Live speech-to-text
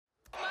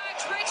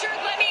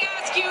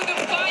you the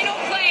final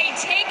play.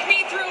 Take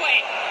me through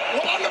it.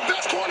 Well, I'm the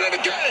best corner in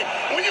the game.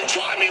 When you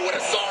try me with a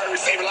sorry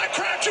receiver like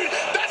Crabtree,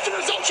 that's the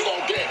result you're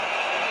going to get.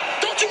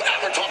 Don't you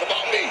ever talk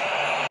about me.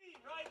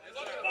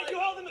 You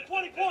held him to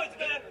 20 points,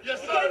 man. Yes,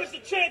 You sir. gave us a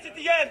chance at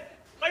the end.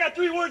 I got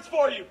 3 words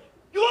for you.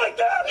 You like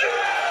that?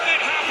 Yeah!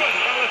 It happened.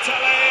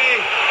 Balotelli.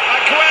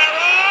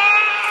 Aguero.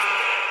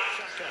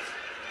 Shotgun.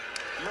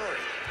 Murray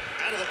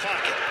out of the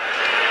pocket.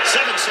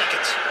 7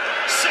 seconds.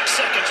 6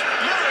 seconds.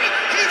 Murray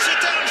heaves it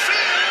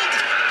downfield.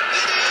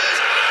 It is.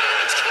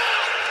 Oh, it's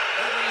caught.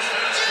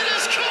 It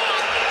is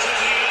caught.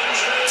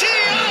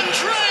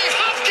 DeAndre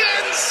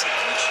Hopkins.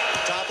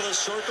 Top of the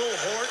circle.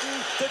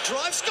 Horton. The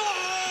drive score.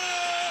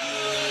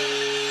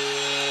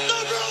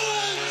 The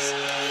Bruins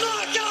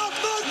knock out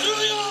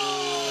Montreal.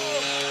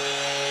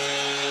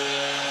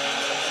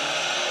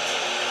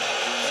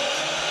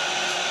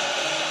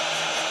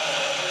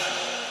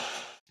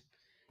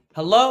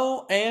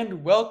 Hello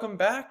and welcome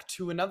back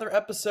to another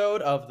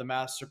episode of The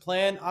Master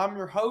Plan. I'm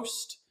your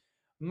host,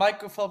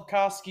 Michael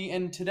Felpkowski,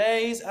 and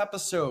today's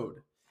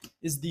episode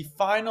is the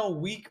final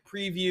week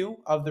preview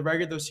of the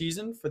regular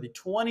season for the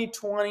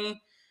 2022-2023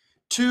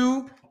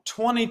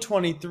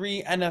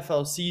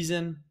 NFL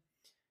season.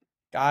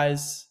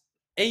 Guys,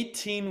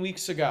 18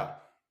 weeks ago.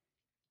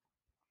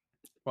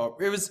 Well,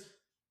 it was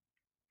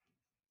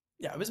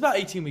about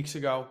 18 weeks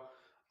ago.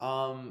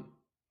 The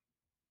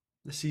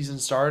season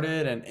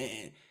started, and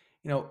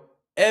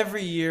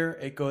every year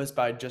it goes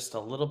by just a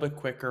little bit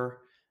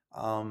quicker.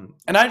 And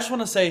I just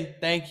want to say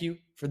thank you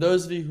for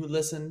those of you who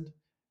listened.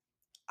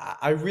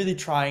 I really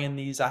try in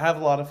these. I have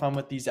a lot of fun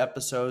with these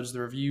episodes,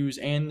 the reviews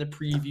and the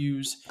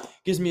previews.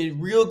 Gives me a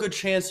real good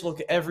chance to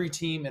look at every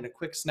team in a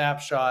quick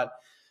snapshot.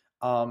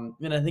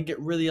 And I think it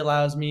really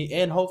allows me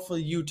and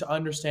hopefully you to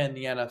understand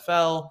the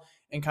NFL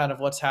and kind of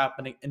what's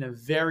happening in a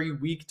very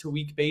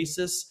week-to-week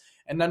basis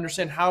and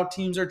understand how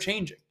teams are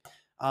changing.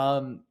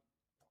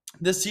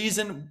 This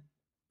season,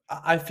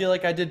 I feel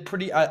like I did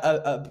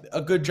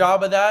a good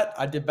job of that.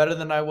 I did better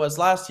than I was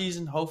last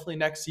season. Hopefully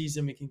next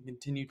season we can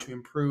continue to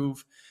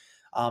improve.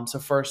 So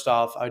first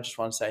off, I just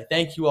want to say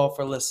thank you all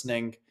for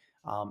listening.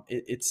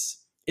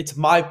 It's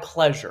my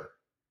pleasure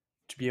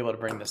to be able to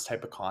bring this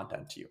type of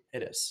content to you.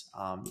 It is.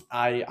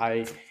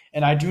 I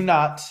do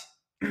not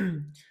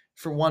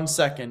for 1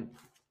 second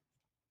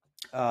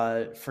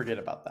forget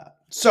about that.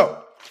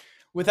 So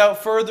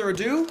without further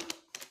ado,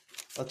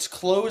 let's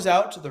close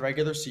out the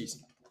regular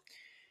season.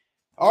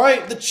 All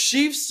right, the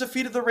Chiefs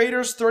defeated the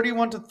Raiders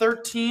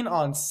 31-13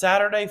 on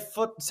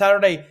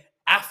Saturday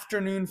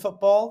afternoon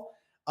football.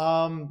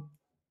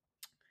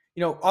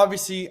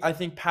 Obviously, I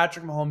think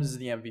Patrick Mahomes is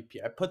the MVP.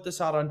 I put this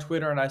out on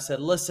Twitter and I said,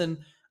 listen,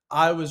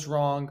 I was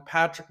wrong.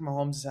 Patrick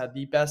Mahomes has had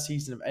the best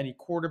season of any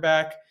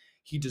quarterback.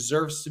 He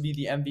deserves to be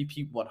the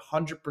MVP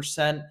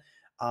 100%.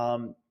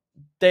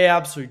 They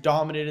absolutely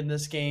dominated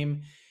this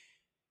game.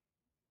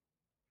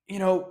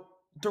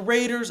 The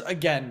Raiders,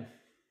 again,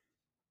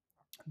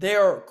 they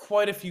are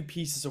quite a few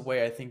pieces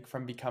away, I think,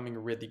 from becoming a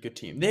really good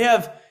team. They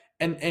have,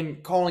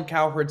 and Colin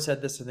Cowherd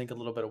said this, I think, a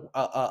little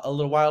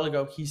while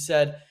ago. He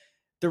said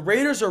the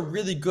Raiders are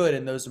really good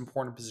in those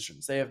important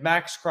positions. They have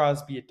Max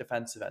Crosby at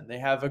defensive end. They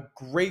have a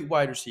great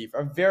wide receiver,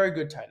 a very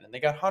good tight end. They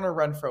got Hunter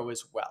Renfrow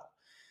as well.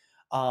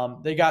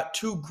 They got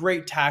 2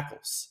 great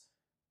tackles,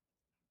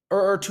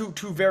 or two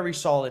very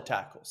solid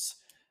tackles.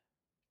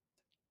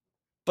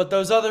 But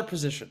those other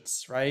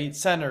positions, right?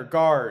 Center,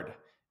 guard,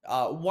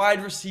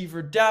 wide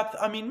receiver depth.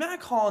 I mean, Matt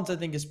Collins, I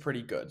think, is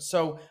pretty good.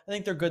 So I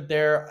think they're good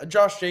there.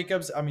 Josh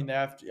Jacobs, I mean,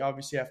 they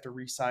obviously have to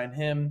re-sign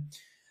him.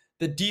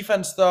 The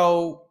defense,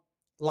 though,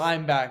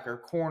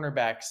 linebacker,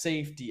 cornerback,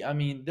 safety, I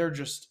mean, they're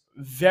just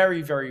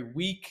very, very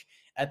weak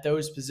at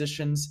those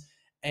positions.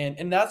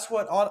 And that's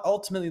what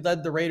ultimately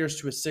led the Raiders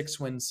to a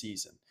 6-win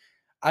season.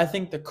 I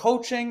think the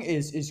coaching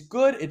is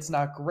good. It's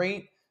not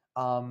great.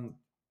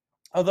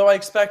 Although I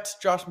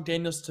expect Josh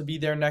McDaniels to be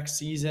there next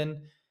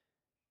season,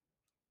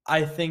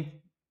 I think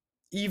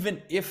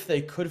even if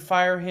they could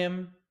fire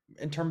him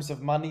in terms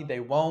of money, they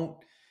won't.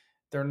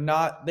 They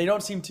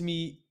don't seem to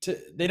be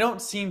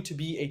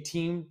a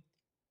team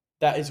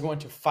that is going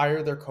to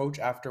fire their coach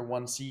after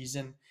 1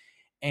 season.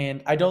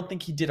 And I don't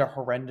think he did a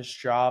horrendous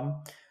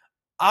job.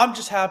 I'm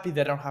just happy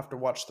that I don't have to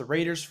watch the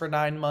Raiders for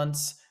 9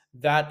 months.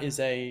 That is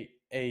a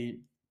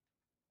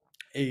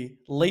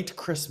late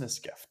Christmas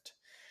gift.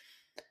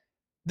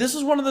 This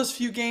was one of those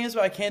few games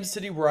by Kansas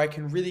City where I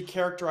can really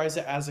characterize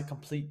it as a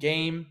complete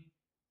game.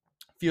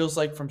 Feels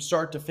like from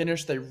start to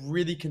finish, they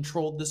really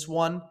controlled this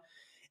one.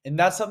 And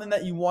that's something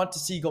that you want to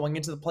see going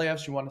into the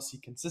playoffs. You want to see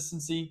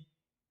consistency.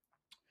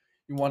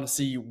 You want to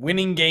see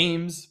winning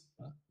games,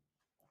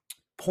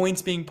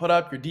 points being put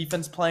up, your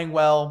defense playing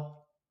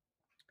well.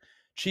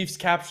 Chiefs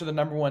capture the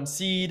number 1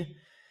 seed.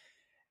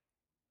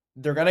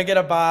 They're going to get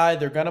a bye.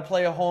 They're going to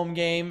play a home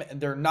game.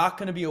 And they're not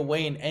going to be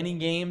away in any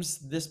games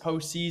this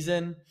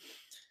postseason.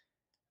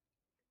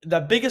 The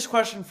biggest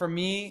question for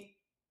me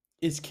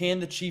is,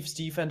 can the Chiefs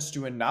defense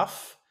do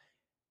enough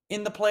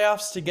in the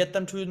playoffs to get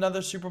them to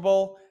another Super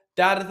Bowl?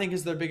 That, I think,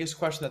 is their biggest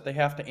question that they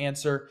have to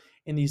answer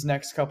in these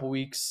next couple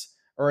weeks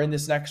or in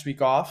this next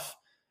week off.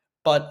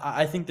 But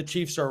I think the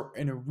Chiefs are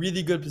in a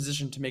really good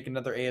position to make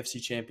another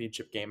AFC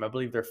Championship game. I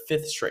believe they're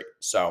 5th straight.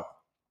 So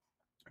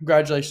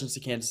congratulations to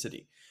Kansas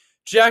City.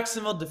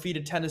 Jacksonville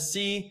defeated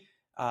Tennessee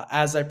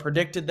as I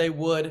predicted they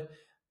would.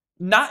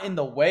 Not in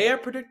the way I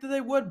predicted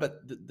they would,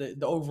 but the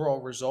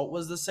overall result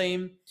was the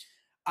same.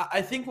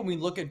 I think when we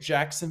look at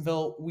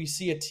Jacksonville, we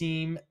see a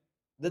team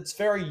that's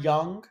very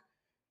young,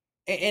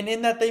 and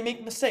in that they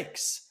make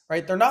mistakes,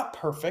 right? They're not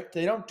perfect.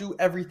 They don't do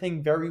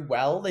everything very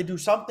well. They do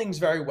some things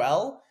very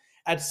well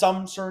at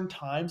some certain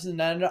times, and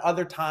then at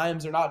other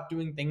times they're not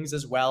doing things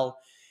as well.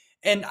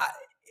 And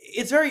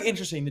it's very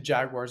interesting, the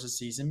Jaguars this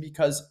season,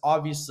 because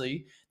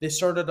obviously they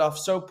started off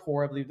so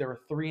poor. I believe they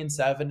were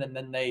 3-7, and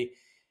then they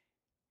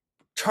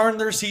turned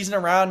their season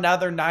around. Now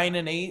they're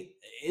 9-8.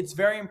 It's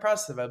very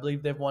impressive. I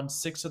believe they've won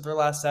 6 of their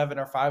last 7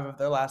 or 5 of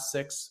their last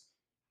 6.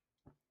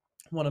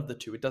 One of the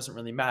two. It doesn't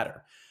really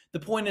matter. The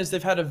point is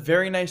they've had a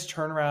very nice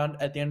turnaround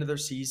at the end of their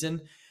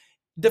season.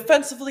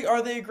 Defensively,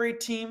 are they a great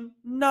team?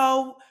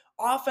 No.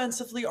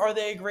 Offensively, are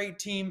they a great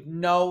team?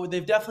 No.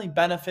 They've definitely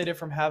benefited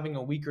from having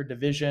a weaker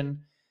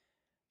division.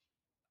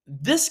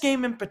 This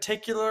game in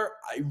particular,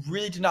 I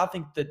really did not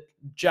think the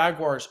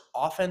Jaguars'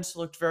 offense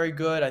looked very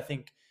good. I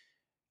think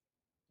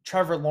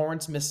Trevor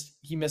Lawrence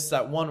missed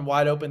that one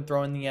wide open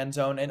throw in the end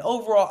zone. And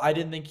overall, I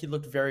didn't think he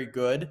looked very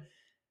good.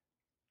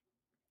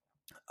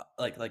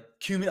 I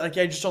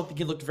just don't think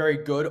he looked very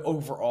good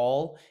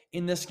overall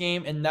in this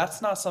game. And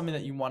that's not something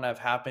that you want to have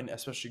happen,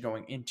 especially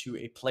going into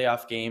a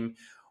playoff game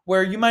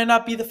where you might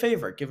not be the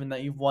favorite, given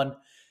that you've won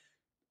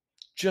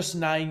just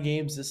 9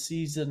 games this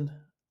season.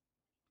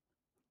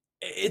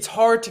 It's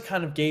hard to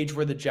kind of gauge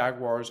where the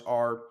Jaguars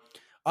are.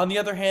 On the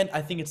other hand,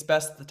 I think it's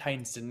best that the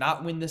Titans did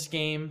not win this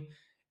game.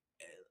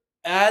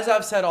 As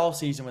I've said all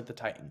season with the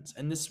Titans,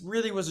 and this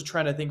really was a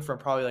trend, I think, from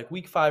probably like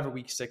week 5 or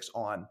week 6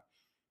 on,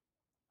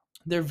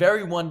 they're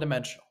very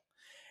one-dimensional.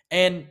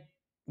 And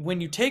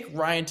when you take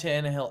Ryan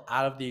Tannehill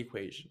out of the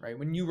equation, right,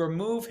 when you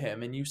remove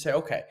him and you say,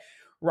 okay,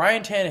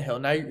 Ryan Tannehill,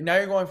 now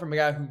you're going from a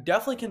guy who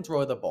definitely can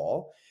throw the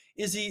ball.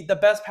 Is he the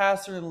best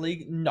passer in the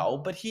league? No,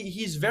 but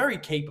he's very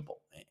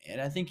capable,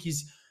 and I think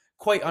he's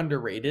quite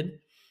underrated.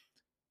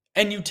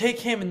 And you take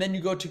him and then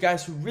you go to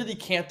guys who really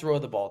can't throw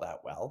the ball that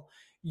well.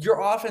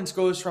 Your offense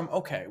goes from,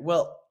 okay,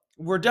 well,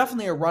 we're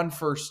definitely a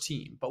run-first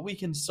team, but we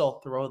can still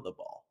throw the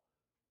ball,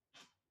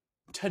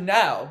 to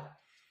now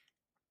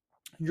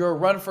you're a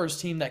run-first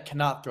team that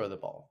cannot throw the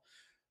ball.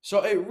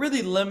 So it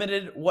really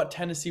limited what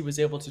Tennessee was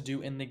able to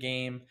do in the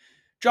game.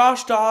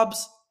 Josh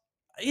Dobbs,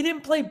 he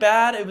didn't play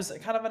bad. It was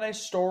kind of a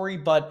nice story,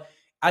 but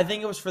I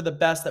think it was for the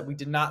best that we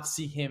did not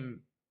see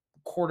him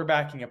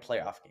quarterbacking a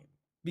playoff game,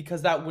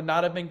 because that would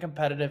not have been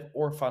competitive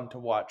or fun to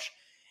watch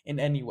in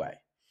any way.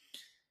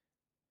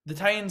 The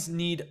Titans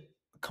need to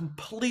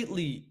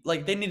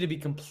be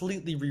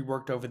completely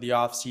reworked over the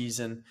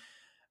offseason.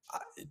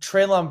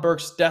 Treylon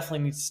Burks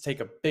definitely needs to take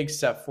a big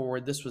step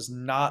forward. This was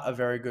not a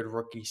very good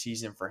rookie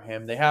season for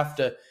him.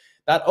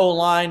 That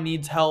O-line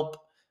needs help.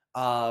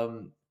 What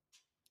are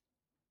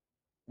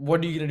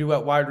you going to do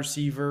at wide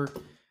receiver?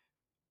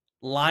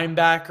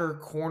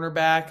 Linebacker,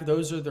 cornerback,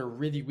 those are their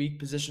really weak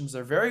positions.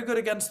 They're very good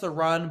against the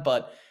run,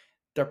 but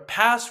their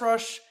pass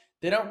rush,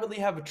 they don't really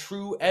have a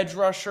true edge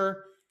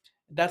rusher.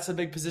 That's a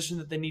big position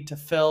that they need to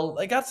fill.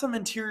 They got some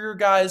interior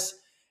guys,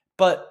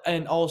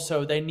 and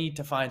also they need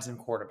to find some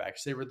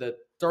quarterbacks. They were the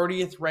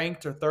 30th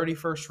ranked or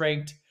 31st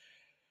ranked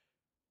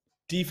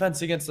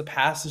defense against the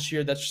pass this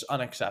year. That's just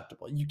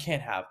unacceptable. You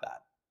can't have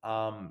that.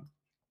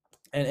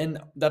 And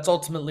that's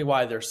ultimately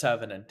why they're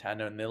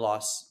 7-10, and they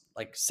lost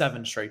like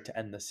 7 straight to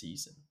end the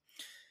season.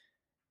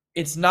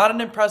 It's not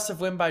an impressive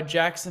win by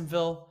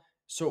Jacksonville,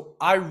 so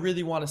I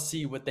really want to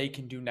see what they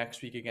can do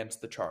next week against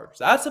the Chargers.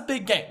 That's a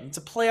big game. It's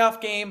a playoff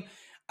game.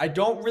 I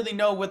don't really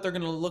know what they're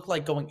going to look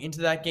like going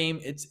into that game.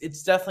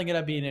 It's definitely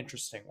going to be an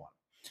interesting one.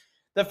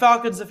 The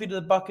Falcons defeated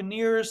the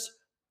Buccaneers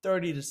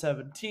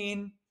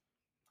 30-17.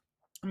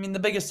 I mean, the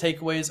biggest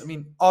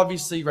takeaways,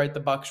 obviously, right,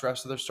 the Bucs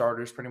rested their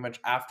starters pretty much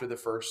after the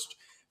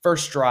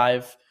first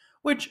drive,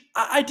 which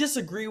I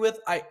disagree with.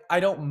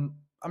 I'm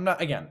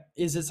not, again,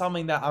 is it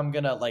something that I'm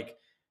going to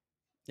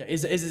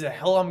is it a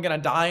hill I'm going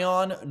to die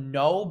on?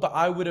 No, but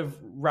I would have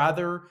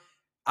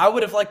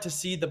liked to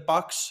see the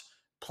Bucs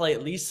play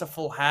at least a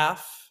full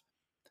half.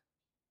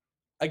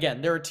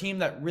 Again, they're a team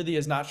that really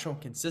has not shown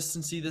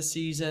consistency this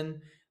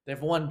season. They've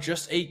won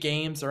just 8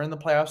 games. They're in the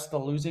playoffs with a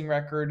losing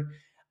record.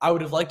 I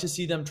would have liked to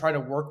see them try to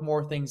work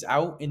more things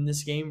out in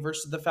this game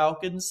versus the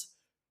Falcons.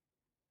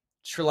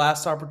 It's your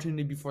last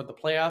opportunity before the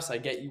playoffs. I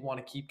get you want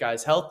to keep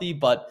guys healthy,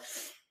 but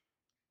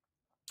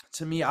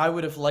to me, I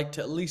would have liked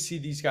to at least see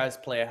these guys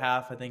play a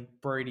half. I think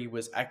Brady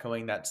was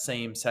echoing that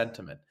same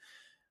sentiment.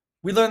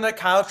 We learned that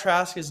Kyle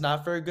Trask is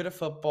not very good at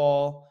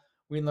football.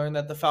 We learned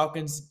that the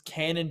Falcons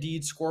can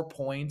indeed score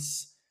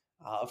points.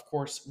 Of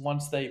course,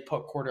 once they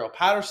put Cordell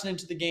Patterson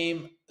into the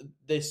game,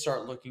 they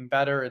start looking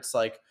better. It's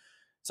like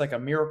a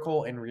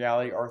miracle. In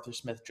reality, Arthur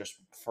Smith just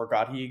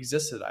forgot he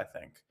existed, I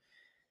think.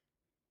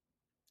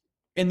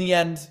 In the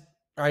end,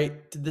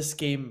 right, did this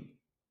game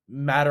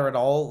matter at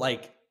all?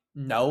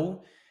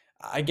 No.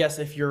 I guess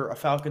if you're a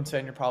Falcons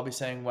fan, you're probably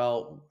saying,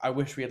 "Well, I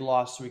wish we had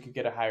lost so we could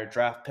get a higher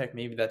draft pick."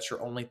 Maybe that's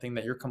your only thing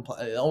that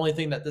the only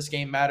thing that this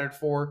game mattered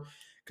for,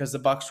 because the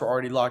Bucks were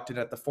already locked in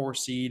at the 4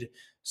 seed.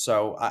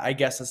 So I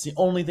guess that's the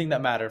only thing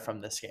that mattered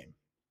from this game.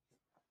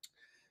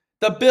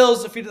 The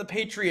Bills defeated the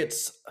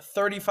Patriots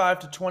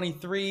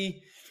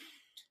 35-23,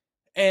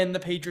 and the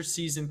Patriots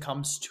season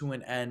comes to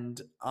an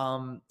end.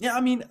 Yeah,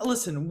 I mean,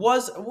 listen,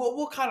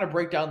 we'll kind of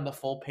break down the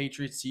full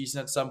Patriots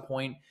season at some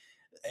point.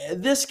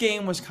 This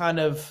game was kind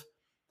of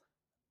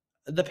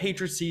the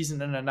Patriots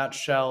season in a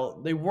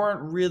nutshell. They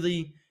weren't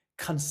really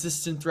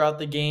consistent throughout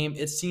the game.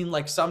 It seemed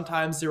like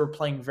sometimes they were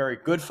playing very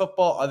good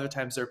football, other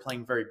times they were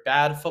playing very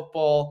bad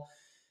football.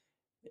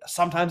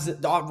 Sometimes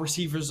the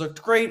receivers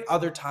looked great,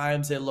 other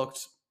times they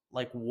looked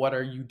like, what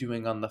are you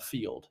doing on the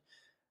field?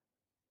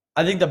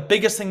 I think the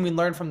biggest thing we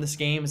learned from this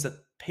game is that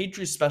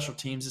Patriots special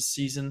teams this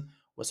season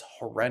was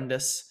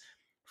horrendous.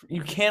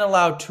 You can't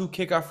allow 2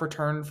 kickoff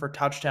return for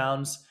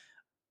touchdowns.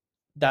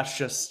 That's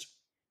just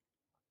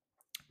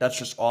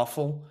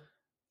awful.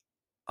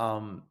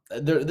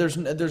 There's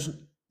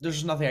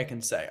nothing I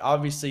can say.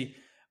 Obviously,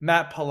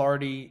 Matt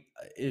Palardy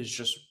is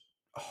just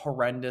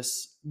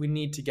horrendous. We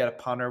need to get a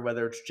punter,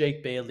 whether it's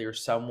Jake Bailey or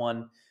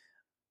someone.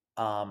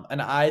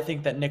 And I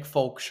think that Nick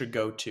Folk should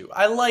go too.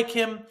 I like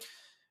him,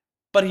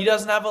 but he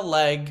doesn't have a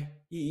leg.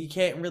 He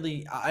can't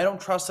really. I don't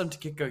trust him to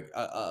kick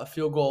a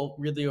field goal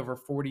really over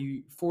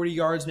 40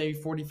 yards, maybe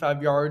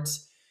 45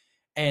 yards.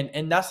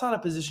 And that's not a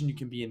position you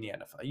can be in the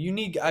NFL. You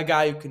need a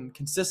guy who can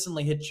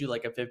consistently hit you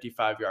like a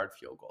 55-yard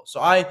field goal. So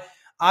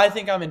I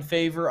think I'm in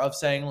favor of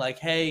saying, like,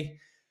 hey,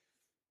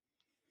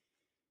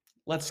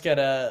 let's get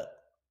a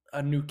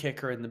new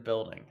kicker in the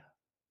building,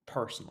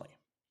 personally.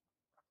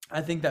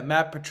 I think that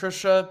Matt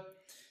Patricia,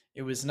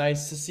 it was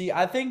nice to see.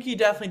 I think he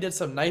definitely did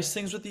some nice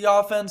things with the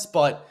offense,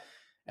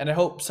 and I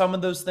hope some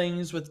of those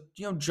things with,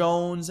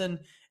 Jones and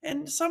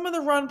some of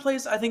the run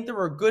plays, I think there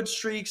were good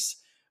streaks.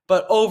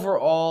 But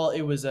overall,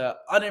 it was an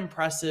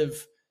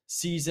unimpressive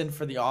season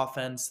for the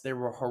offense. They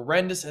were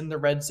horrendous in the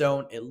red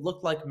zone. It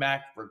looked like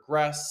Mac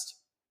regressed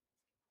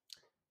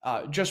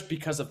just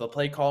because of the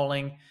play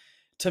calling.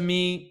 To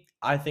me,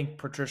 I think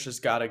Patricia's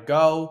got to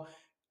go.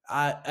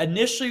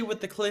 Initially with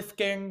the Cliff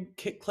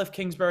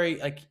Kingsbury,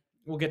 like,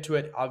 we'll get to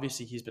it.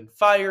 Obviously, he's been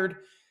fired.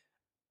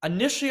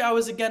 Initially, I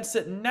was against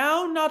it.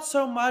 Now, not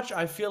so much.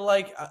 I feel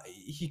like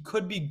he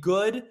could be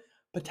good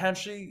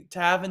potentially to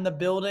have in the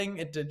building.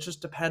 It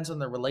just depends on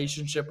the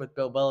relationship with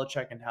Bill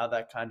Belichick and how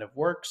that kind of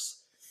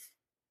works.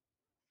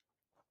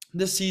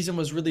 This season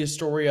was really a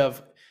story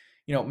of,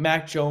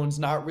 Mac Jones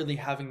not really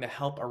having the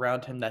help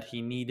around him that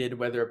he needed,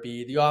 whether it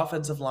be the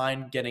offensive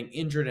line getting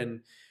injured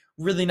and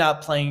really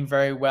not playing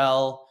very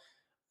well,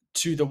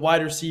 to the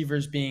wide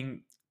receivers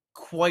being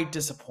quite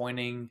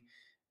disappointing.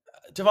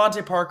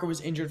 Devontae Parker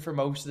was injured for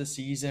most of the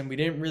season. We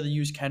didn't really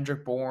use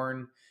Kendrick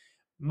Bourne.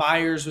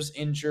 Myers was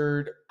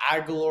injured.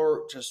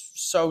 Aguilar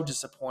just so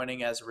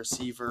disappointing as a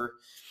receiver.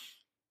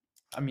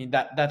 I mean,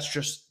 that's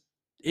just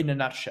in a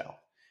nutshell.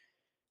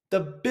 The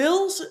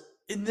Bills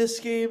in this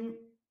game,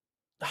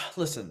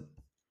 listen,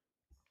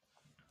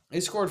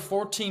 they scored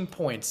 14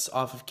 points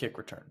off of kick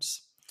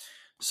returns.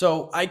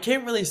 So I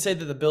can't really say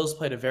that the Bills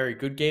played a very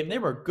good game. They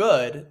were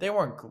good. They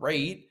weren't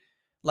great.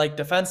 Like,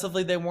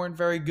 defensively, they weren't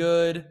very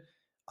good.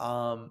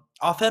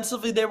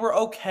 Offensively, they were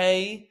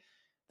okay.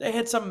 They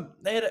hit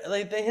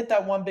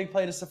that one big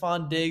play to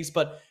Stephon Diggs,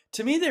 but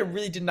to me, they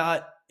really did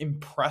not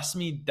impress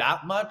me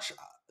that much.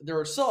 They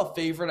were still a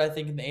favorite, I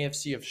think, in the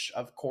AFC,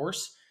 of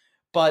course.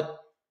 But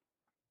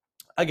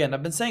again,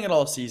 I've been saying it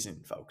all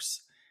season,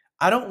 folks.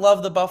 I don't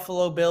love the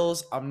Buffalo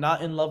Bills. I'm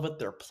not in love with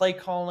their play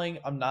calling.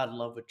 I'm not in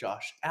love with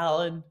Josh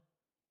Allen.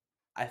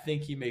 I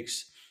think he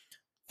makes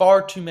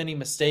far too many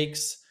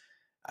mistakes.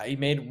 He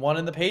made one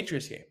in the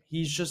Patriots game.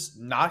 He's just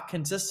not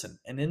consistent.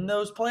 And in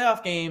those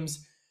playoff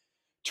games,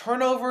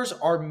 turnovers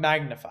are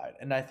magnified,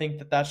 and I think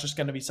that that's just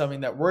going to be something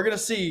that we're going to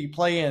see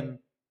play in,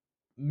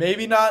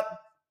 maybe not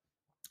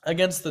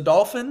against the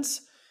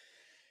Dolphins,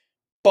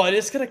 but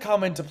it's going to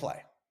come into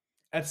play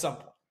at some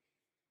point.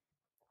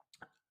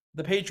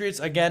 The Patriots,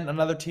 again,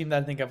 another team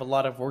that I think have a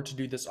lot of work to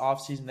do this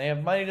offseason. They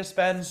have money to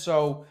spend,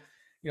 so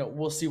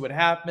we'll see what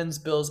happens.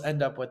 Bills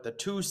end up with the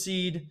 2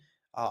 seed.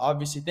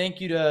 Obviously, thank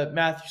you to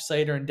Matthew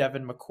Slater and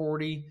Devin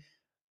McCourty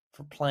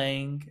for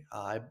playing.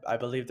 I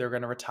believe they're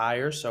going to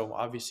retire. So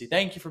obviously,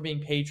 thank you for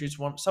being Patriots.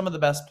 Some of the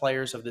best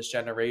players of this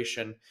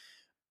generation.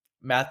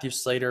 Matthew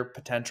Slater,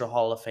 potential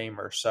Hall of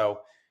Famer.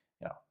 So,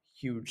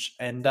 huge.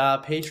 And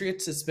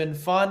Patriots, it's been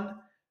fun.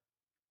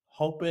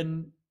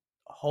 Hoping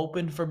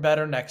for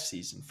better next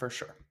season for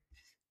sure.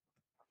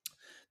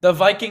 The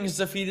Vikings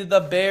defeated the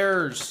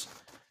Bears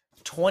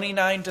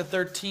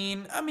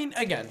 29-13. I mean,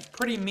 again,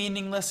 pretty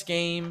meaningless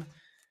game.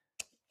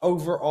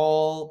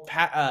 Overall,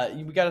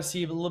 we got to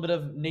see a little bit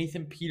of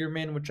Nathan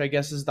Peterman, which I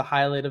guess is the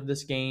highlight of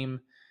this game.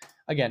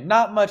 Again,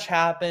 not much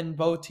happened.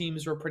 Both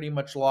teams were pretty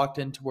much locked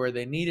into where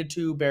they needed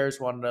to.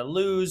 Bears wanted to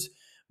lose.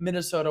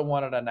 Minnesota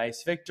wanted a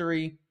nice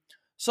victory.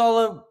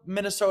 Solid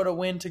Minnesota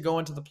win to go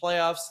into the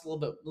playoffs. A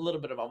little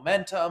bit of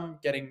momentum.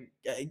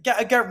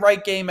 Get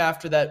right game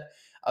after that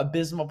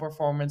abysmal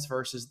performance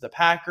versus the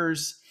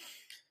Packers.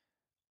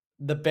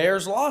 The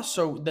Bears lost,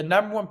 so the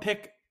number one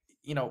pick.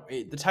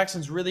 The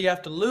Texans really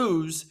have to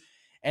lose,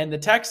 and the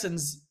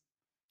Texans,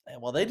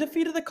 well, they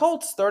defeated the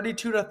Colts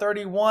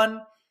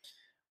 32-31.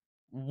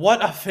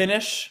 What a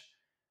finish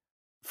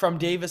from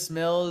Davis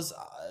Mills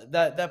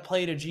that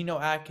play to Geno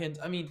Atkins.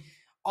 I mean,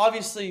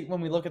 obviously,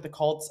 when we look at the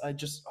Colts,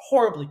 just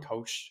horribly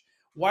coached.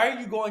 Why are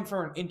you going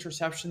for an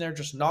interception there?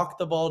 Just knock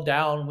the ball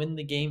down, win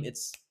the game.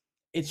 It's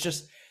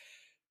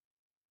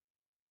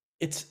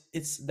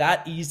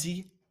that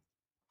easy.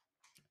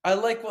 I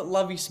like what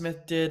Lovie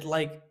Smith did.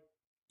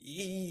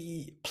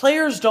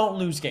 Players don't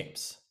lose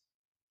games.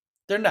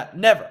 They're not.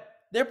 Never.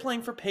 They're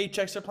playing for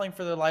paychecks. They're playing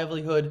for their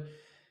livelihood.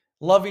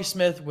 Lovie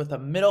Smith with a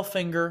middle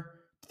finger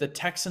to the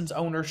Texans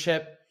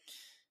ownership,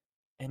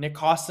 and it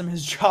cost him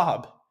his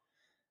job.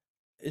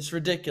 It's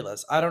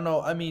ridiculous. I don't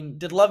know. I mean,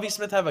 did Lovie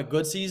Smith have a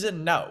good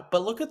season? No.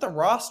 But look at the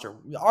roster.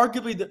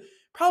 Arguably,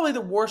 probably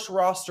the worst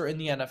roster in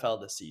the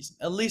NFL this season,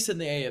 at least in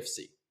the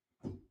AFC.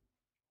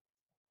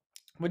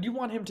 What do you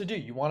want him to do?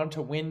 You want him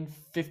to win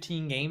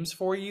 15 games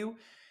for you?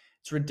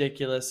 It's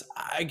ridiculous.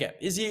 Again,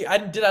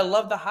 did I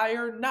love the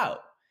hire? No.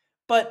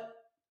 But,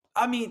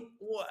 I mean,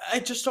 I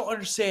just don't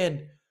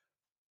understand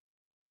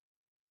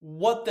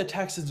what the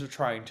Texans are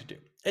trying to do.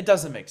 It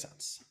doesn't make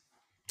sense.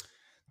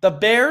 The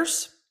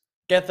Bears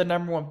get the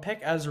number one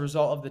pick as a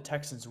result of the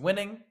Texans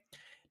winning.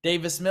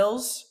 Davis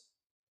Mills,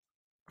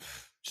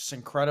 just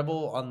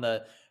incredible on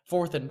the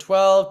 4th and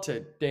 12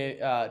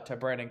 to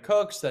Brandon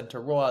Cooks, then to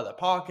roll out of the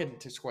pocket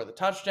to score the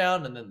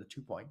touchdown, and then the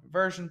 2-point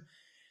conversion.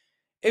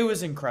 It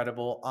was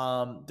incredible.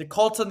 The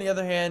Colts, on the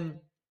other hand,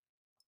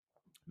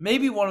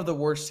 maybe one of the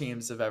worst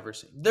teams I've ever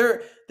seen.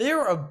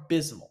 They're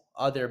abysmal.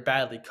 They're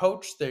badly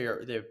coached.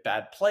 They're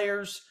bad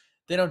players.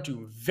 They don't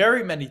do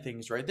very many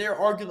things right. They're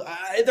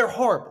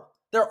horrible.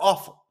 They're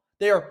awful.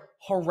 They are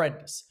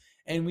horrendous.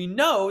 And we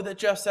know that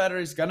Jeff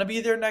Saturday is going to be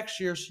there next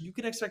year, so you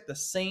can expect the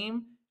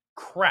same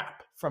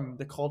crap from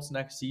the Colts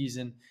next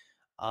season.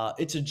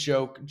 It's a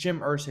joke. Jim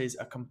Irsay is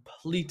a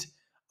complete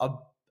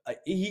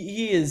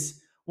he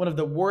is one of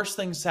the worst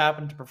things to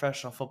happen to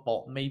professional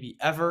football maybe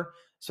ever,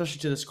 especially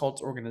to this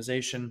Colts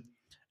organization.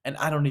 And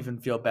I don't even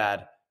feel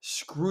bad.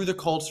 Screw the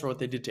Colts for what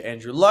they did to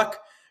Andrew Luck,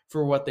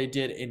 for what they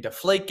did in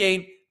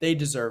Deflategate. They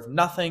deserve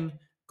nothing.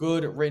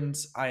 Good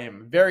riddance. I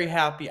am very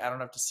happy I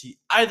don't have to see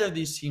either of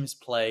these teams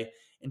play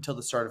until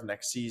the start of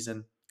next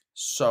season.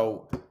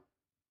 So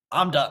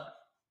I'm done.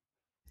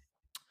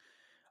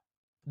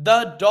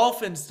 The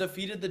Dolphins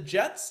defeated the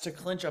Jets to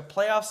clinch a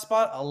playoff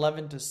spot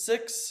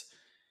 11-6.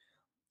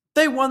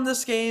 They won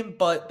this game,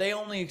 but they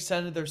only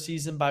extended their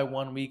season by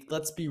 1 week.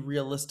 Let's be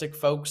realistic,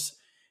 folks.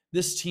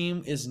 This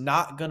team is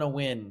not going to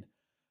win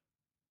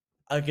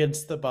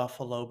against the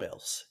Buffalo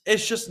Bills.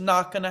 It's just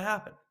not going to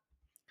happen.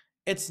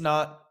 It's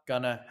not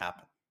going to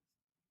happen.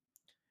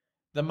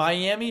 The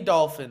Miami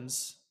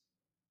Dolphins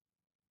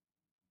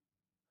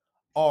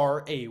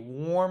are a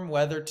warm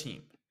weather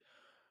team.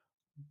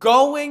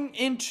 Going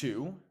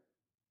into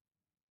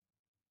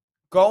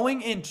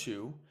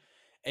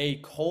a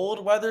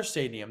cold weather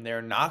stadium,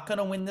 they're not going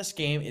to win this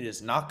game. It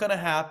is not going to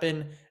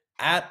happen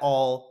at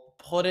all.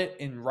 Put it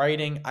in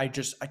writing. I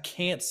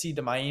can't see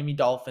the Miami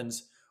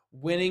Dolphins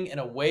winning an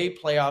away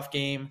playoff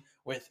game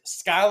with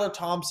Skylar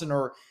Thompson,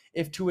 or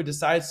if Tua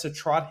decides to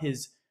trot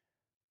his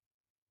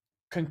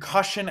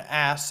concussion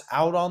ass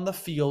out on the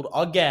field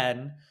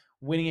again,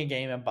 winning a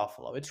game in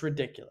Buffalo. It's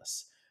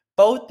ridiculous.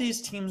 Both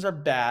these teams are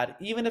bad.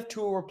 Even if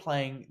Tua were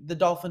playing, the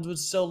Dolphins would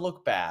still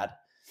look bad.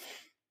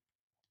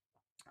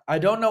 I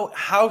don't know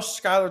how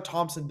Skylar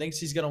Thompson thinks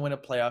he's going to win a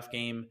playoff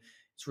game.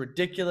 It's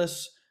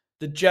ridiculous.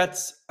 The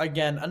Jets,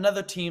 again,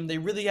 another team, they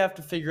really have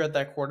to figure out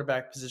that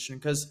quarterback position,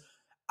 because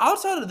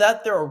outside of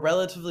that, they're a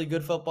relatively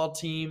good football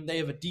team. They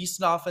have a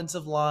decent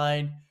offensive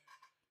line,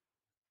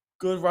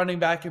 good running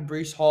back in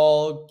Breece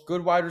Hall,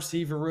 good wide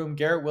receiver room,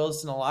 Garrett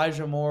Wilson,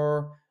 Elijah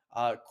Moore,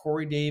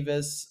 Corey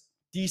Davis,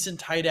 decent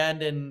tight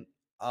end, and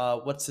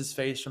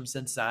what's-his-face from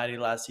Cincinnati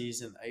last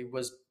season. He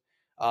was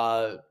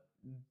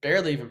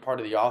barely even part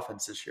of the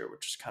offense this year,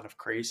 which is kind of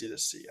crazy to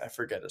see. I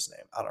forget his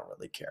name. I don't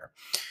really care.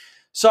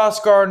 Sauce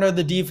Gardner,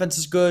 the defense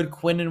is good.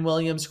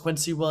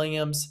 Quincy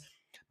Williams.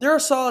 They're a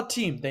solid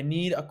team. They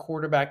need a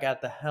quarterback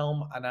at the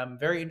helm, and I'm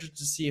very interested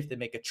to see if they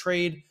make a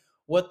trade,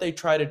 what they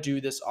try to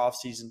do this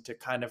offseason to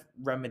kind of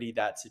remedy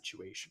that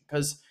situation.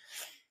 Because,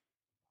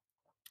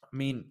 I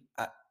mean,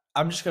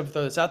 I'm just going to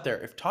throw this out there.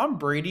 If Tom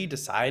Brady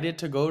decided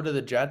to go to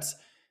the Jets,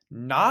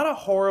 not a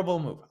horrible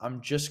move.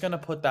 I'm just going to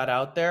put that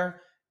out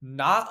there.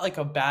 Not like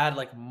a bad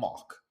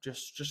mock.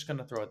 Just going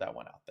to throw that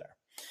one out there.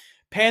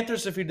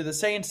 Panthers defeated the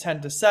Saints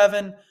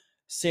 10-7.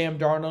 Sam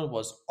Darnold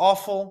was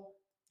awful.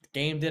 The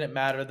game didn't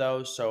matter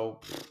though,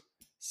 so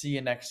see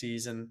you next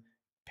season.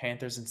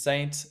 Panthers and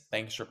Saints,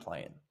 thanks for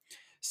playing.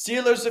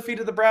 Steelers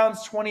defeated the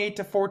Browns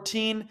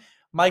 28-14.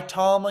 Mike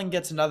Tomlin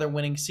gets another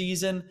winning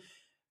season.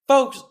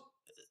 Folks,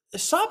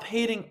 stop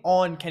hating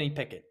on Kenny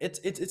Pickett.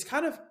 It's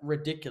kind of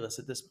ridiculous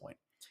at this point.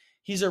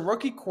 He's a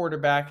rookie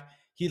quarterback.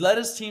 He led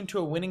his team to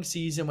a winning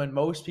season when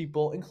most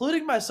people,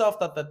 including myself,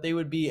 thought that they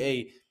would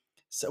be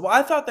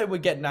I thought they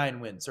would get 9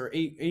 wins or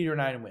 8 or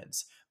 9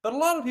 wins. But a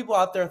lot of people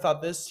out there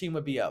thought this team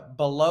would be a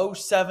below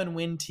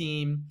 7-win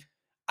team.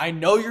 I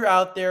know you're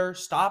out there.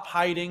 Stop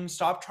hiding.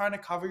 Stop trying to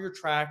cover your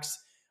tracks.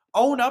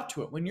 Own up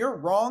to it. When you're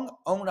wrong,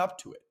 own up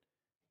to it.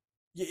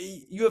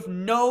 You have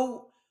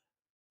no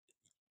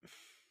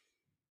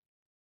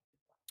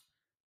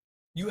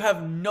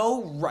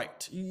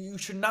right. You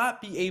should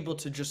not be able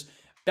to just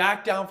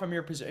back down from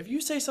your position. If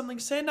you say something,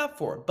 stand up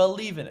for it.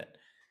 Believe in it.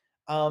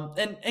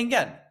 And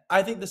again,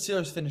 I think the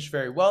Steelers finished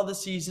very well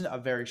this season, a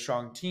very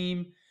strong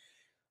team.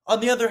 On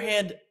the other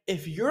hand,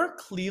 if you're a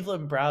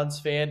Cleveland Browns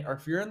fan or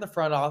if you're in the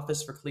front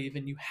office for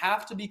Cleveland, you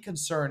have to be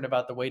concerned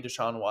about the way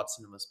Deshaun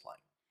Watson was playing.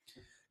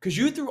 Because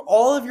you threw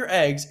all of your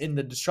eggs in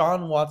the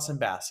Deshaun Watson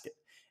basket,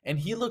 and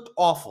he looked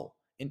awful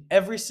in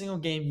every single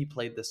game he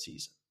played this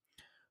season.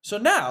 So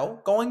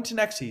now, going to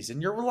next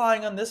season, you're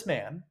relying on this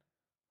man,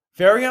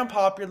 very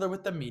unpopular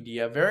with the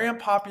media, very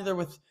unpopular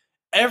with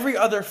every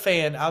other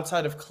fan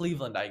outside of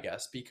Cleveland, I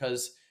guess,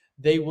 because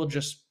they will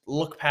just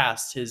look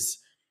past his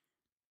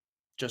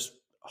just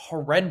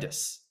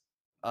horrendous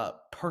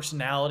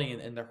personality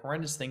and the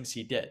horrendous things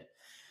he did.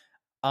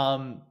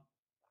 And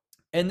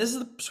this is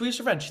the Swedish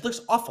revenge. He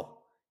looks awful.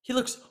 He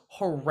looks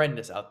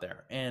horrendous out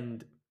there.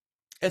 And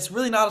it's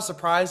really not a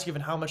surprise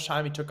given how much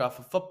time he took off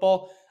of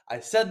football. I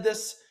said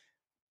this,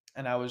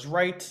 and I was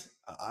right.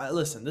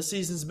 Listen, this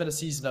season's been a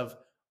season of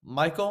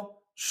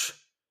Michael.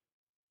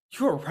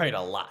 You were right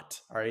a lot.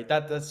 All right,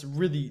 that's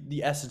really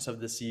the essence of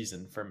the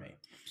season for me.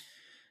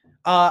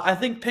 I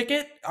think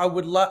Pickett, I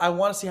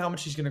want to see how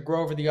much he's going to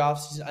grow over the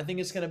offseason. I think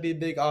it's going to be a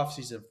big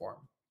offseason for him.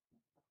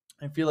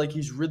 I feel like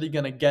he's really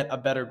going to get a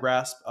better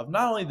grasp of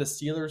not only the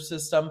Steelers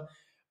system,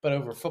 but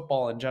over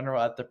football in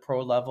general at the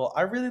pro level.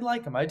 I really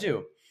like him. I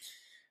do.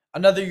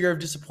 Another year of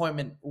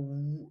disappointment,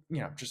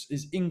 just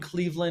is in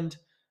Cleveland.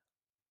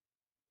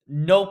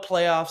 No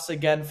playoffs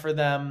again for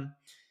them.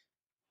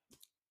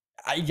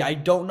 I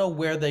don't know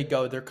where they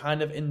go. They're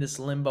kind of in this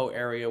limbo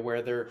area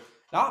where they're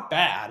not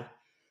bad,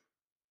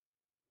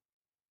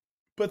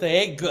 but they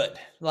ain't good.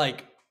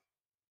 Like,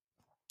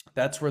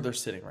 that's where they're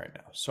sitting right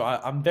now. So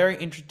I'm very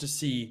interested to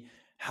see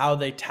how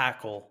they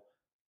tackle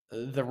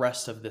the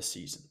rest of this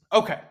season.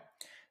 Okay.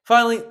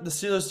 Finally, the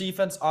Steelers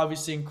defense,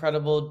 obviously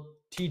incredible.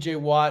 TJ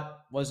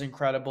Watt was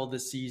incredible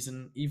this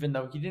season, even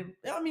though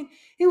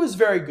he was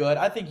very good.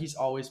 I think he's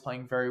always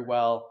playing very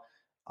well.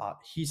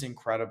 He's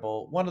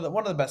incredible. One of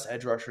the best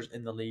edge rushers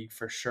in the league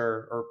for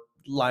sure, or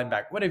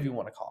linebacker, whatever you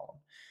want to call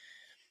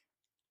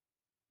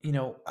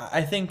him.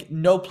 I think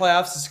no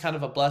playoffs is kind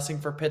of a blessing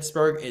for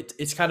Pittsburgh.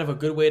 It's kind of a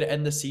good way to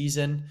end the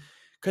season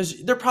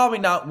because they're probably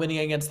not winning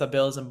against the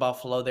Bills in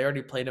Buffalo. They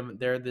already played them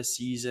there this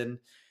season.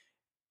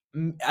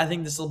 I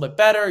think this is a little bit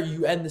better.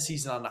 You end the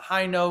season on a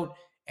high note,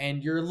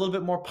 and you're a little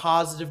bit more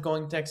positive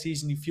going into next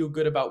season. You feel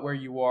good about where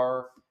you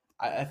are.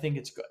 I think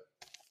it's good.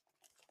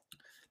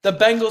 The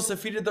Bengals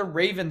defeated the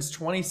Ravens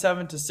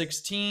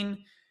 27-16.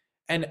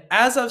 And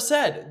as I've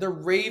said, the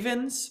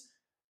Ravens,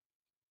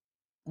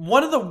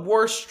 one of the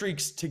worst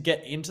streaks to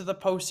get into the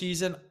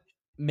postseason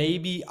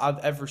maybe I've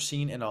ever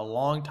seen in a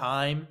long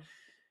time.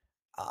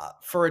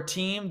 For a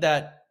team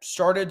that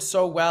started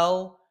so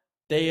well,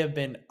 they have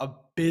been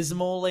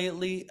abysmal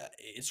lately.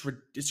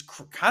 It's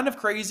kind of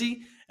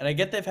crazy, and I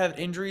get they've had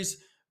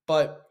injuries,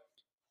 but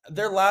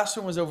their last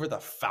one was over the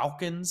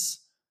Falcons.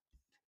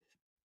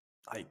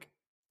 Their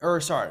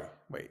last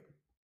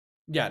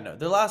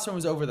one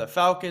was over the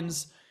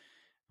Falcons.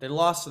 They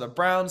lost to the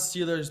Browns,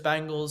 Steelers,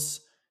 Bengals.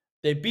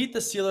 They beat the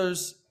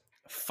Steelers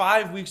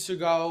 5 weeks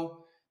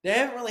ago. They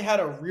haven't really had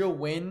a real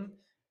win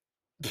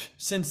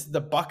since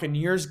the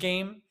Buccaneers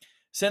game.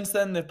 Since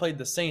then, they've played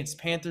the Saints,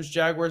 Panthers,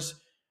 Jaguars.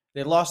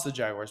 They lost the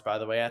Jaguars, by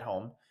the way, at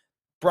home.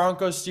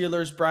 Broncos,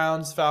 Steelers,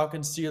 Browns,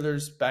 Falcons,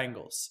 Steelers,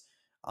 Bengals.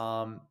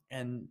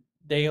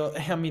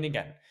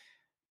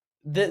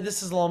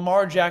 This is a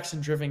Lamar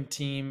Jackson-driven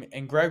team,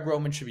 and Greg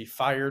Roman should be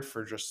fired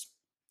for just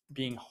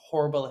being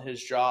horrible at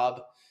his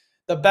job.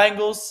 The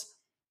Bengals,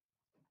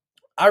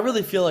 I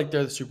really feel like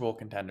they're the Super Bowl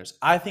contenders.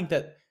 I think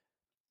that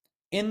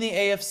in the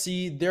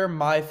AFC, they're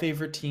my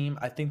favorite team.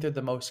 I think they're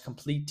the most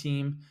complete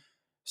team.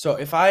 So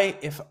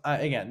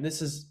again,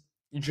 this is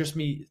just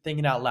me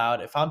thinking out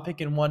loud. If I'm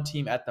picking one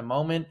team at the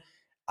moment,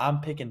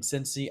 I'm picking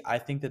Cincy. I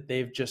think that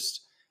they've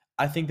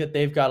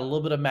got a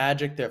little bit of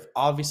magic. They've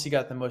obviously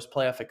got the most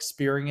playoff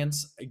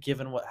experience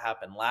given what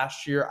happened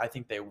last year. I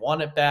think they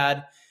won it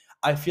bad.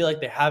 I feel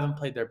like they haven't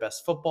played their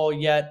best football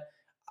yet.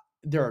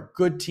 They're a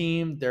good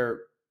team.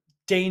 They're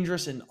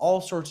dangerous in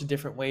all sorts of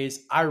different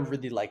ways. I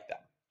really like them.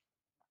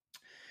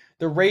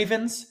 The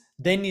Ravens,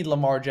 they need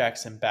Lamar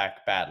Jackson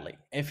back badly.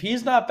 If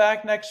he's not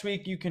back next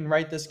week, you can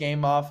write this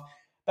game off.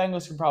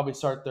 Bengals can probably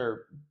start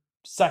their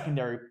second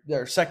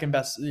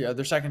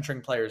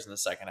string players in the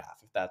second half,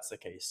 if that's the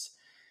case.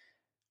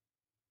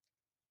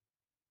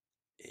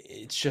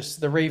 It's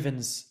just the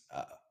Ravens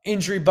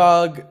injury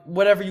bug,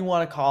 whatever you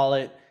want to call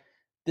it.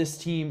 this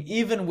team,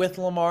 even with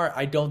Lamar,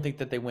 I don't think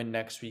that they win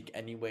next week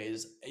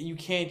anyways. You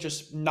can't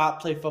just not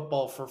play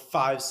football for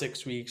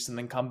 5-6 weeks and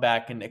then come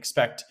back and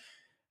expect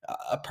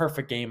a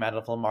perfect game out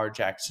of Lamar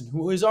Jackson,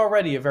 who is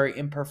already a very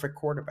imperfect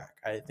quarterback.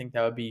 I think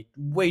that would be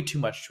way too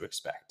much to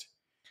expect.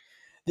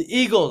 The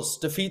Eagles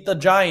defeat the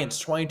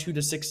Giants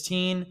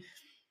 22-16.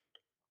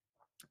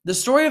 The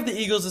story of the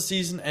Eagles this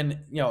season,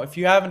 and if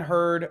you haven't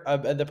heard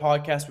the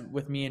podcast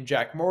with me and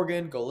Jack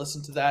Morgan, go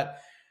listen to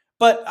that.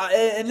 But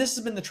and this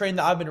has been the train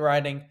that I've been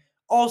riding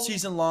all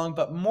season long,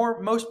 but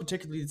most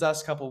particularly these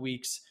last couple of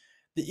weeks.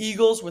 The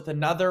Eagles with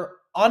another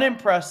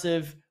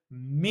unimpressive,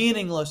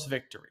 meaningless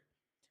victory.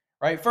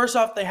 Right? First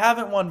off, they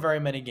haven't won very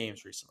many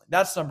games recently.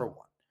 That's number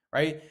one.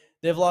 Right?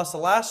 They've lost the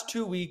last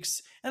 2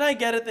 weeks, and I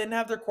get it. They didn't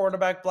have their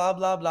quarterback. Blah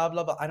blah blah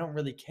blah blah. I don't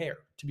really care,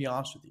 to be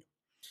honest with you.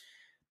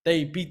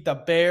 They beat the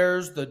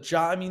Bears, the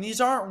Giants. I mean, these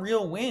aren't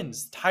real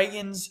wins.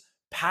 Titans,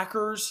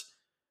 Packers.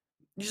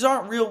 These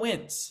aren't real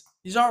wins.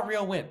 These aren't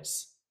real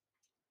wins.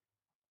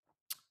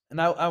 And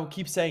I will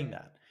keep saying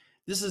that.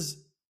 This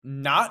is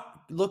not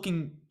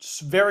looking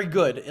very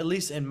good, at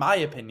least in my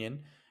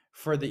opinion,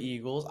 for the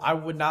Eagles. I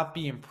would not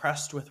be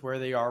impressed with where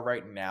they are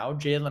right now.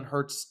 Jalen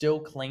Hurts still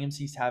claims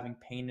he's having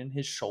pain in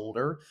his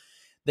shoulder.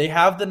 They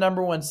have the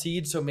number 1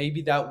 seed, so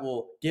maybe that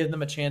will give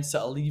them a chance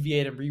to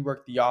alleviate and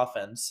rework the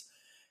offense.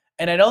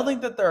 And I don't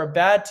think that they're a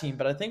bad team,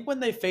 but I think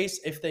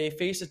if they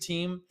face a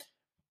team,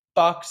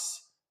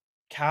 Bucks,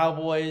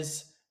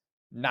 Cowboys,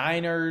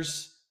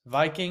 Niners,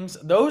 Vikings,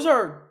 those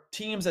are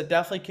teams that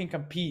definitely can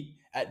compete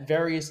at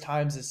various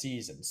times this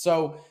season.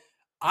 So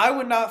I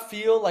would not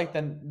feel like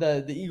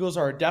the Eagles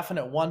are a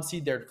definite 1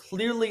 seed. They're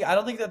clearly, I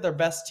don't think that they're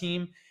best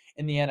team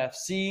in the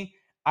NFC.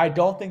 I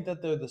don't think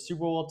that they're the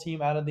Super Bowl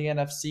team out of the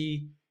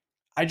NFC.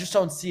 I just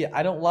don't see it.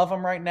 I don't love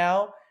them right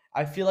now.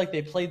 I feel like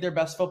they played their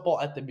best football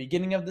at the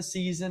beginning of the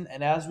season.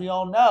 And as we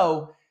all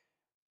know,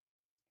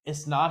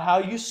 it's not how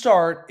you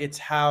start, it's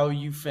how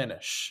you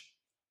finish.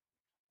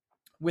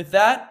 With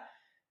that,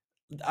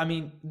 I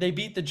mean, they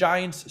beat the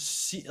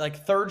Giants,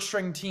 like 3rd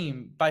string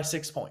team, by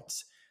 6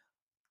 points.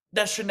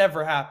 That should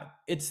never happen.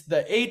 It's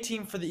the A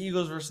team for the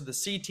Eagles versus the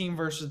C team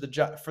versus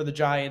for the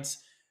Giants.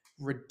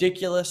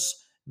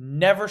 Ridiculous.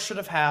 Never should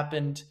have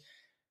happened.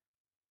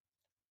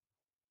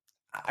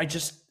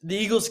 The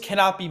Eagles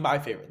cannot be my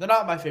favorite. They're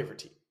not my favorite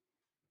team.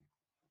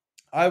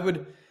 I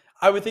would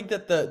think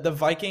that the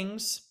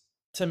Vikings,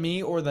 to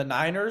me, or the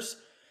Niners,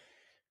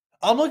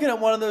 I'm looking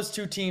at one of those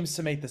 2 teams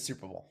to make the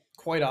Super Bowl,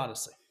 quite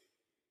honestly.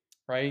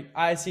 Right?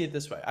 I see it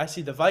this way. I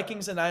see the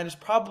Vikings and Niners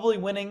probably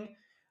winning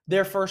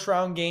their first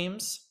round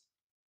games.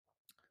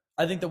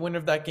 I think the winner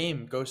of that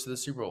game goes to the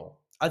Super Bowl.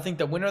 I think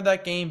the winner of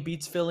that game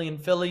beats Philly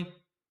and Philly.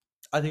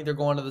 I think they're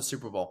going to the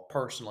Super Bowl,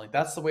 personally.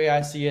 That's the way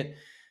I see it,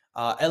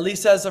 at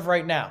least as of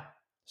right now.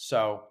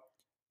 So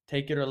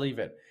take it or leave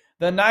it.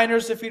 The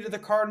Niners defeated the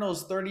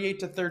Cardinals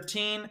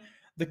 38-13.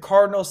 The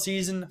Cardinals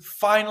season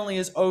finally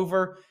is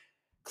over.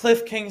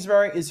 Cliff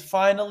Kingsbury is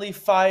finally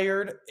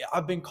fired.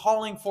 I've been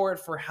calling for it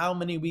for how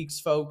many weeks,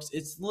 folks?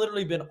 It's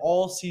literally been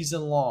all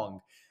season long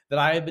that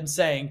I have been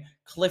saying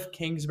Cliff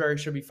Kingsbury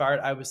should be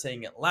fired. I was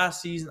saying it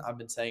last season. I've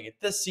been saying it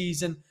this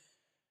season.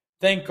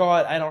 Thank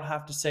God I don't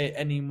have to say it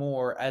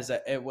anymore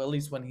at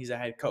least when he's a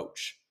head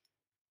coach.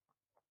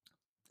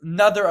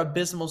 Another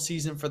abysmal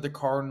season for the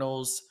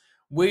Cardinals,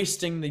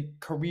 wasting the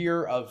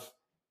career of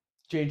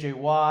J.J.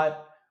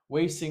 Watt,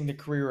 wasting the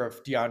career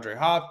of DeAndre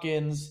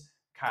Hopkins,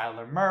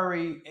 Kyler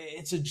Murray.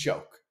 It's a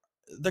joke.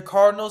 The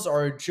Cardinals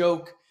are a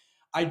joke.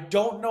 I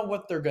don't know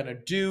what they're going to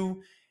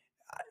do.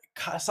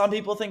 Some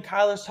people think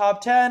Kyler's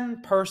top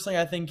 10. Personally,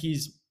 I think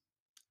he's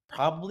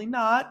probably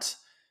not,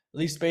 at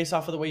least based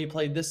off of the way he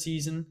played this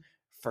season.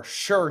 For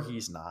sure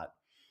he's not.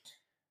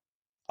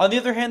 On the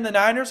other hand, the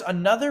Niners,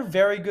 another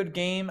very good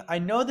game. I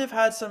know they've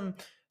had some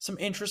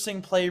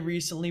interesting play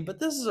recently, but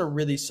this is a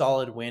really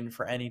solid win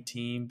for any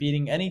team.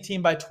 Beating any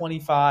team by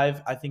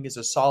 25, I think, is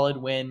a solid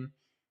win.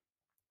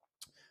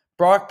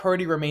 Brock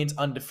Purdy remains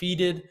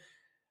undefeated.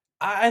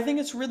 I think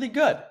it's really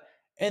good.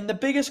 And the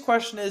biggest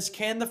question is,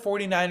 can the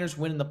 49ers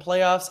win in the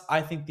playoffs?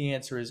 I think the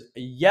answer is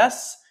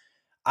yes.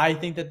 I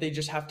think that they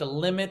just have to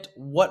limit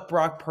what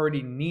Brock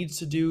Purdy needs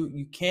to do.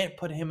 You can't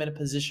put him in a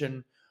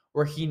position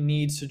where he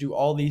needs to do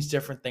all these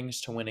different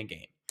things to win a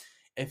game.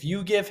 If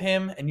you give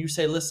him and you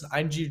say, listen,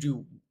 I need you to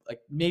do like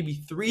maybe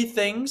 3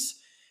 things,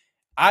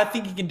 I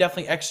think he can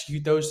definitely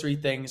execute those 3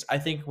 things. I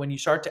think when you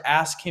start to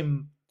ask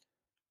him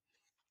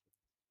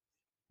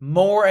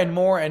more and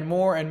more and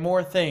more and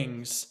more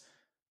things,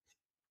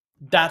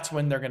 that's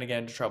when they're going to get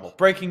into trouble.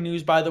 Breaking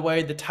news, by the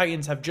way, the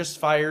Titans have just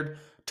fired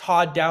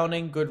Todd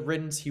Downing. Good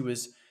riddance. He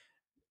was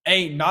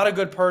A, not a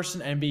good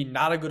person, and B,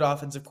 not a good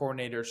offensive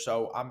coordinator,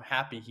 so I'm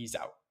happy he's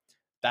out.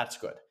 That's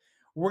good.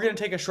 We're going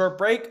to take a short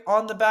break.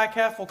 On the back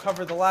half, we'll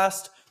cover the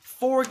last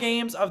 4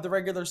 games of the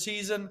regular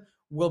season.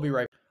 We'll be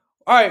right back.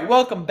 All right,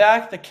 welcome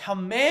back. The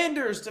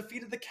Commanders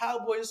defeated the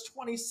Cowboys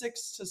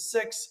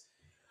 26-6.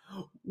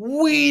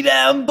 We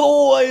them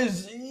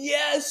boys.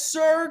 Yes,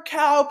 sir,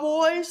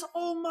 Cowboys.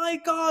 Oh, my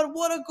God,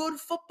 what a good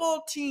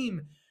football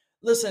team.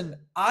 Listen,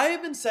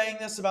 I've been saying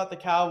this about the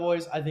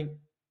Cowboys, I think,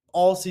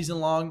 all season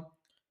long.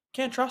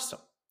 Can't trust them.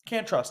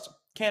 Can't trust them.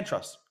 Can't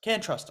trust them.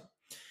 Can't trust them.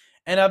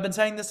 And I've been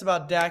saying this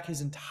about Dak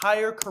his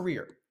entire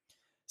career.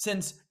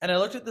 And I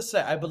looked at this,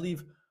 I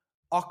believe,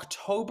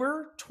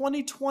 October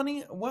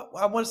 2020. I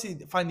want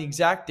to find the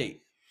exact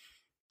date.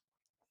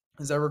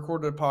 As I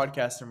recorded a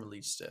podcast and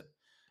released it.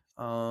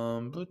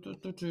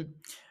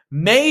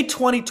 May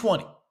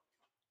 2020.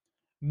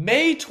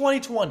 May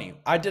 2020,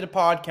 I did a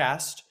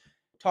podcast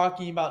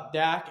talking about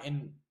Dak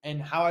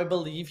and how I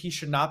believe he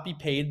should not be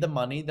paid the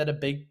money that a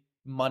big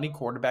money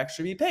quarterback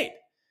should be paid.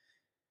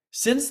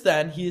 Since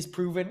then, he has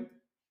proven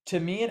to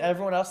me and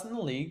everyone else in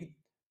the league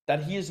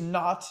that he is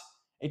not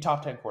a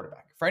top 10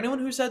 quarterback. For anyone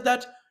who said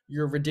that,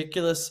 you're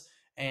ridiculous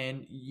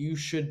and you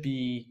should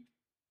be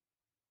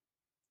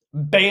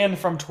banned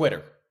from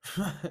Twitter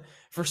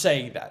for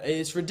saying that.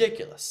 It's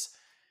ridiculous.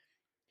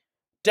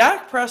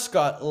 Dak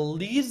Prescott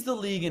leads the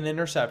league in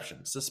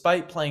interceptions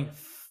despite playing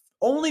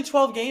only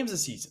 12 games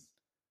this season.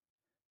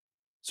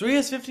 So he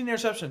has 15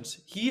 interceptions.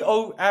 He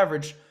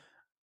averaged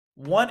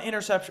more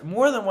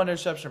than one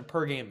interception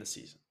per game this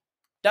season.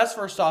 That's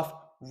first off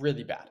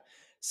really bad.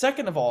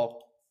 Second of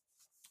all,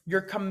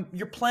 you're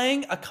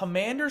playing a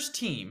Commanders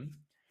team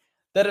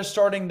that is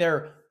starting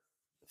their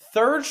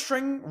third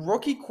string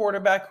rookie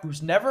quarterback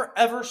who's never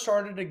ever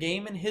started a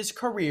game in his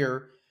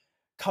career.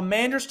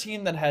 Commanders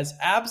team that has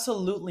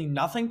absolutely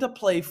nothing to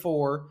play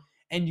for,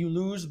 and you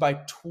lose by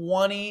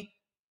 20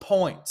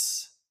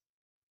 points.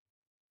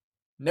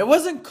 And it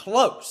wasn't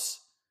close.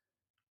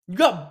 You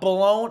got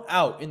blown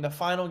out in the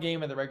final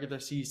game of the regular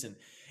season.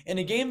 In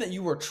a game that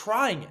you were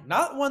trying in,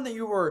 not one that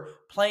you were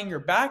playing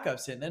your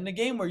backups in a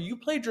game where you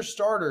played your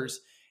starters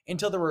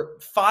until there were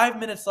 5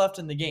 minutes left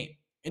in the game.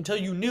 Until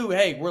you knew,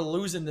 hey, we're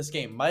losing this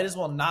game. Might as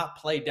well not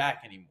play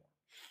Dak anymore.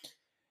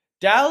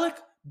 Dallas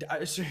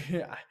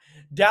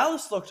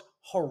looked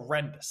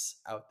horrendous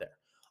out there.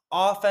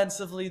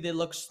 Offensively, they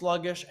looked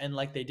sluggish and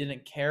like they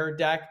didn't care.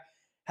 Dak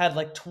had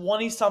like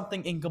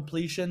 20-something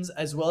incompletions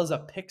as well as a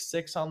pick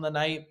 6 on the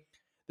night.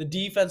 The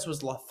defense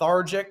was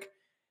lethargic.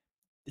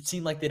 It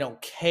seemed like they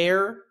don't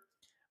care.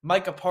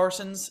 Micah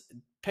Parsons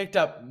picked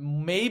up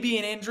maybe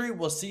an injury.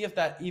 We'll see if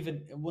that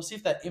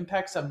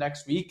impacts them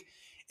next week.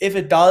 If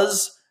it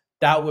does,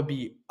 that would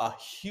be a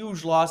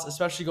huge loss,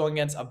 especially going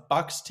against a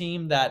Bucs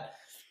team that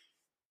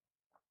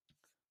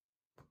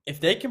if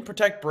they can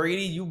protect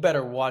Brady, you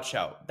better watch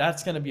out.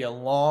 That's going to be a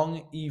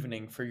long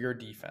evening for your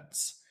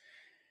defense.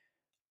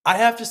 I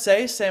have to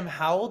say, Sam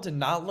Howell did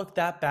not look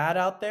that bad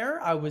out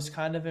there. I was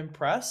kind of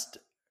impressed.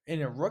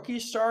 In a rookie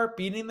start,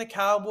 beating the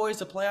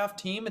Cowboys, a playoff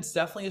team, it's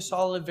definitely a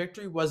solid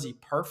victory. Was he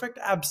perfect?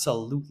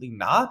 Absolutely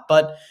not.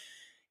 But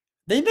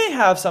they may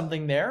have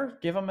something there.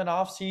 Give him an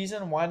off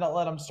season. Why not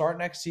let him start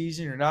next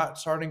season? You're not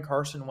starting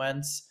Carson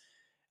Wentz.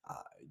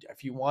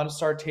 If you want to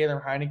start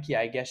Taylor Heineke,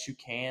 I guess you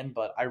can,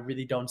 but I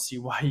really don't see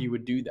why you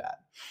would do that.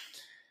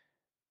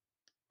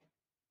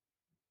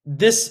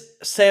 This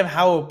Sam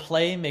Howell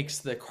play makes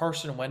the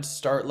Carson Wentz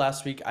start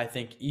last week, I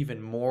think, even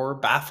more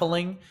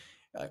baffling.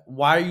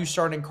 Why are you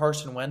starting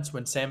Carson Wentz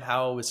when Sam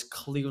Howell is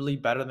clearly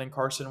better than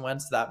Carson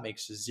Wentz? That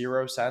makes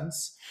zero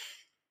sense.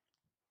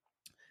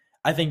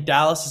 I think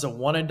Dallas is a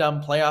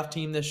one-and-done playoff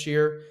team this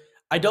year.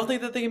 I don't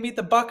think that they can beat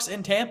the Bucs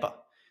in Tampa,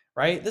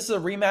 right? This is a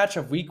rematch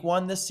of Week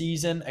 1 this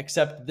season,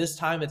 except this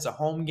time it's a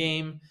home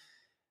game.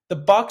 The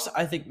Bucs,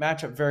 I think,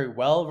 match up very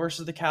well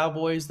versus the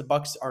Cowboys. The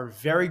Bucs are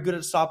very good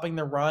at stopping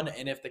the run,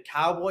 and if the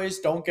Cowboys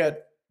don't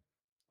get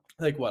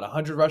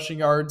 100 rushing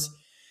yards,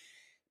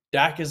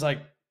 Dak is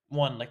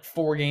won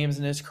 4 games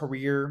in his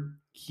career.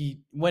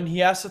 When he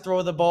has to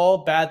throw the ball,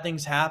 bad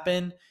things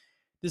happen.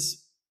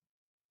 This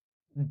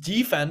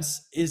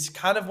defense is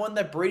kind of one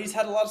that Brady's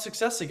had a lot of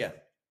success again.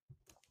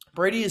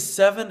 Brady is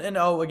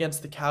 7-0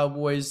 against the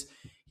Cowboys.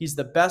 He's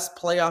the best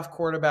playoff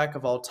quarterback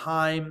of all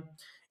time.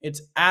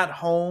 It's at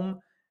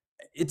home.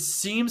 It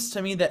seems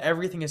to me that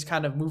everything is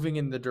kind of moving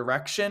in the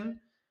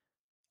direction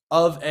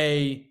of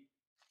a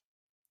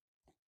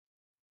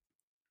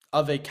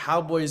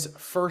Cowboys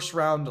first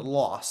round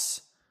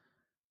loss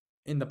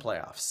in the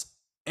playoffs.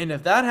 And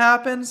if that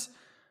happens,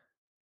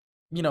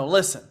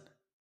 listen,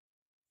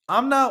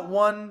 I'm not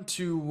one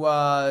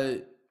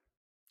to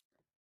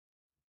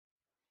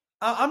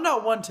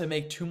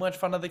make too much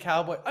fun of the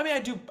Cowboys. I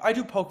mean, I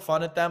do poke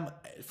fun at them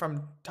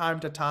from time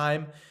to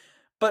time,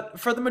 but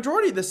for the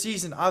majority of the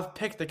season, I've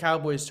picked the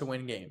Cowboys to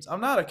win games. I'm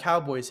not a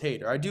Cowboys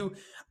hater. I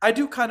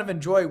do kind of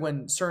enjoy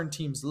when certain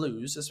teams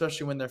lose,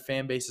 especially when their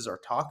fan bases are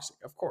toxic.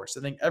 Of course,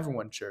 I think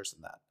everyone shares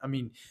in that. I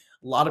mean,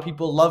 a lot of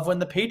people love when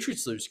the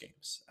Patriots lose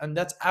games, and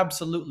that's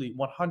absolutely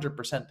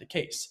 100% the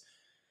case.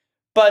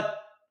 But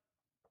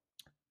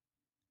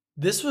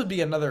this would be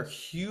another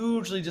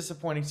hugely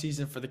disappointing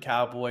season for the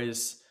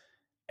Cowboys.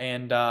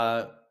 And,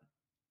 on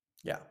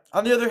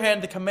the other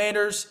hand, the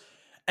Commanders,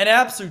 an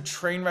absolute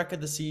train wreck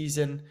of the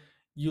season.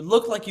 You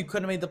look like you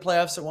could have made the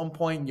playoffs at one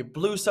point. You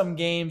blew some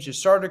games. You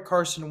started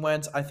Carson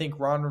Wentz. I think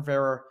Ron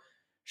Rivera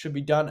should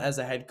be done as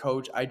a head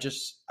coach. I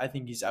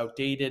think he's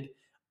outdated.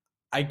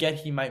 I get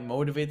he might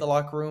motivate the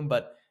locker room,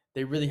 but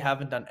They really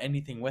haven't done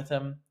anything with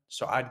him,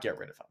 so I'd get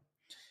rid of him.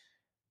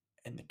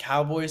 And the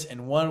Cowboys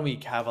in 1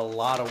 week have a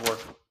lot of work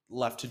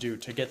left to do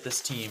to get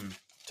this team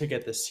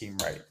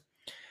right.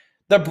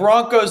 The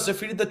Broncos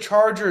defeated the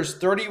Chargers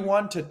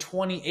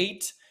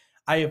 31-28.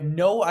 I have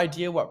no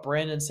idea what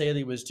Brandon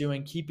Staley was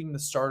doing keeping the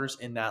starters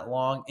in that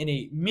long in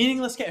a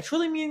meaningless game, a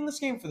truly meaningless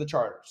game for the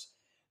Chargers.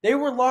 They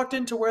were locked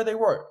into where they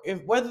were.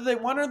 Whether they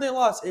won or they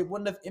lost, it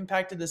wouldn't have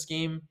impacted this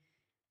game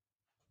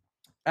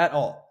at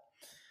all.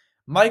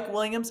 Mike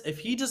Williams, if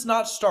he does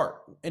not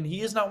start and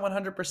he is not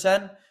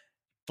 100%,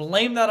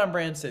 blame that on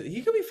Brandon Staley.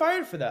 He could be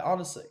fired for that,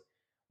 honestly.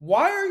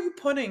 Why are you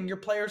putting your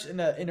players in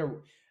a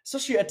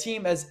especially a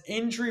team as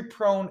injury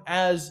prone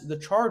as the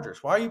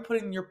Chargers? Why are you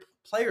putting your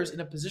players in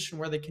a position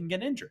where they can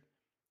get injured?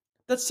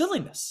 That's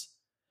silliness.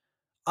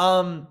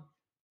 I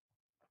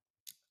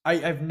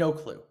have no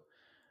clue.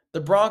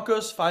 The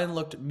Broncos finally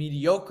looked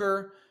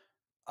mediocre.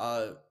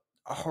 A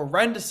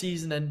horrendous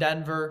season in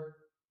Denver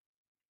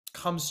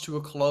comes to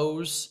a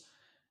close.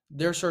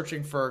 They're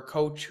searching for a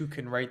coach who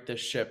can right this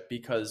ship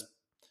because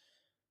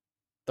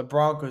the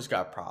Broncos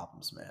got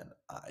problems, man.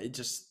 It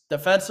just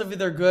defensively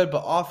they're good,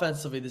 but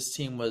offensively this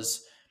team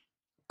was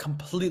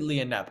completely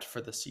inept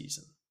for the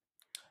season.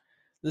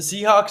 The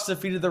Seahawks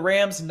defeated the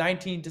Rams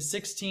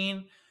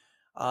 19-16.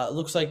 It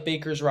looks like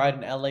Baker's ride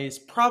in LA is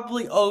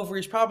probably over.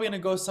 He's probably going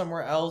to go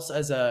somewhere else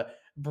as a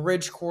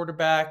bridge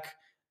quarterback.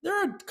 There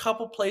are a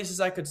couple places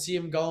I could see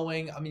him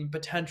going. I mean,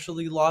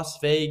 potentially Las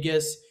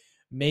Vegas,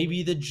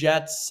 maybe the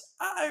Jets.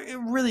 I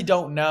really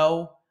don't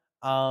know.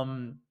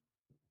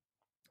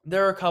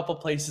 There are a couple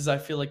places I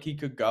feel like he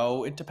could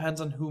go. It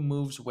depends on who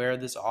moves where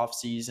this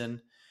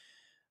offseason.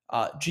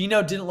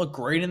 Geno didn't look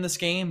great in this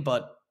game,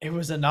 but it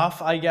was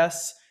enough, I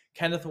guess.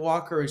 Kenneth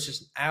Walker is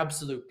just an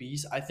absolute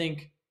beast. I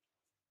think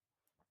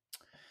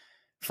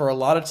for a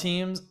lot of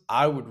teams,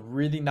 I would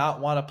really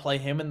not want to play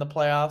him in the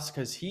playoffs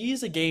because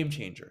he's a game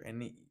changer.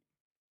 And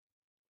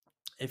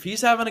if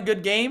he's having a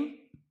good game,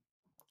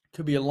 it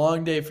could be a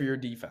long day for your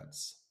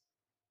defense.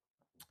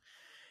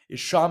 Is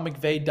Sean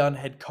McVay done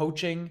head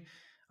coaching?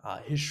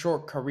 His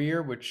short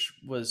career, which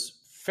was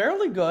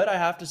fairly good, I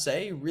have to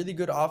say, really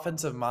good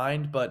offensive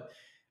mind, but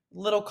a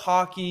little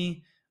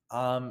cocky.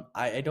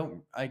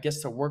 I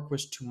guess the work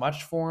was too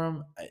much for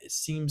him. It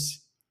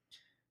seems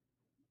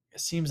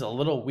a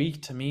little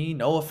weak to me.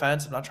 No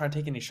offense, I'm not trying to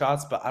take any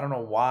shots, but I don't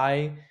know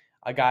why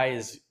a guy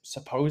as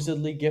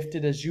supposedly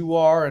gifted as you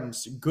are and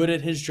good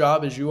at his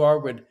job as you are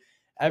would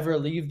ever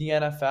leave the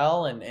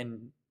NFL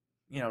and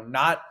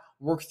not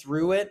work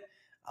through it.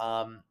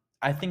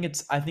 I think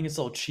it's a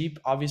little cheap,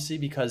 obviously,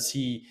 because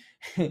the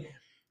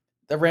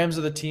Rams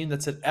are the team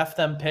that said F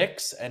them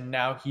picks, and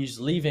now he's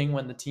leaving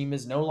when the team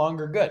is no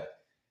longer good.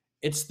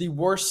 It's the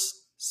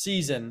worst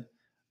season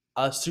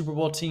a Super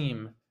Bowl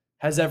team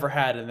has ever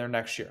had in their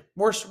next year.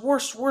 Worst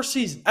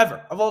season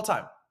ever of all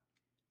time.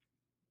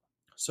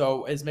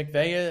 So is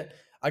McVay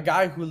a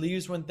guy who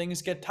leaves when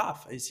things get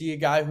tough? Is he a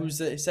guy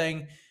who's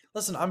saying,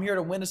 listen, I'm here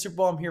to win a Super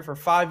Bowl. I'm here for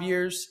 5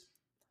 years.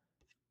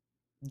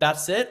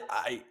 That's it?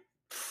 I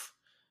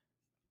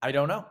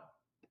don't know.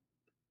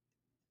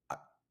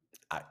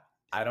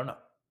 I don't know.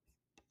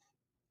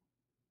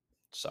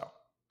 So,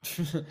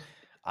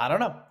 I don't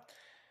know.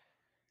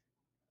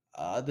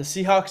 The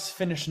Seahawks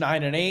finished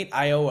 9-8.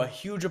 I owe a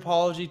huge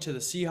apology to the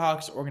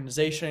Seahawks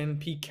organization,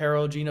 Pete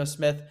Carroll, Geno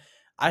Smith.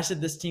 I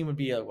said this team would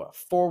be a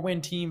 4-win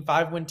team,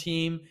 5-win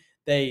team.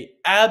 They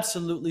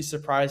absolutely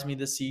surprised me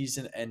this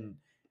season, and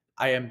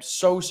I am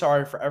so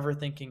sorry for ever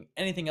thinking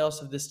anything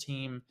else of this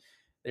team.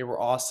 They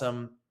were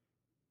awesome.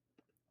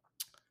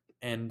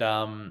 And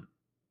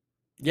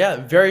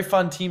very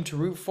fun team to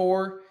root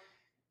for.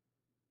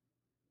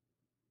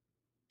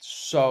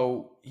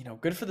 So,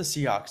 good for the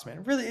Seahawks,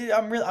 man. Really,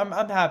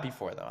 I'm happy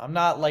for them. I'm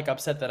not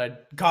upset that I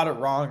got it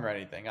wrong or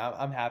anything.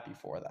 I'm happy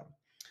for them.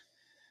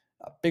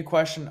 A big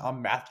question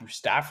on Matthew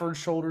Stafford's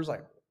shoulders,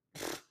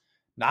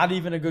 not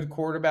even a good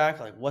quarterback.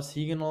 What's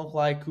he gonna look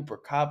like? Cooper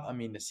Kupp. I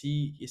mean, is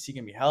he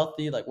gonna be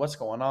healthy? What's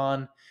going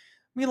on?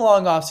 A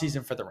long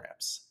offseason for the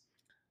Rams.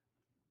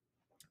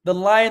 The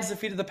Lions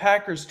defeated the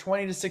Packers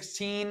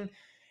 20-16,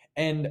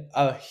 and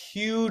a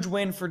huge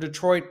win for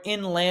Detroit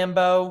in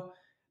Lambeau.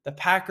 The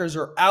Packers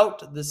are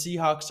out. The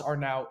Seahawks are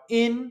now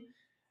in.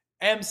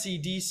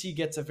 MCDC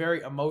gets a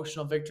very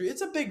emotional victory.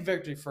 It's a big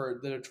victory for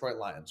the Detroit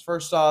Lions.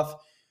 First off,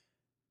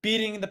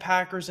 beating the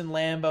Packers in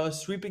Lambeau,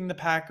 sweeping the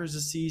Packers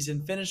this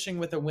season, finishing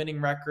with a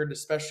winning record,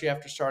 especially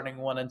after starting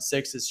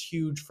 1-6, is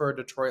huge for a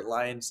Detroit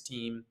Lions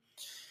team.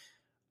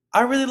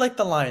 I really like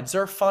the Lions.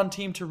 They're a fun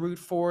team to root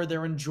for.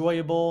 They're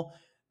enjoyable.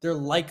 They're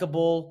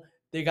likable.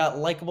 They got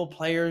likable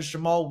players.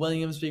 Jamal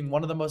Williams being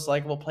one of the most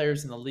likable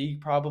players in the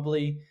league,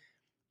 probably.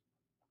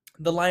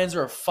 The Lions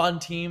are a fun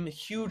team.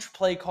 Huge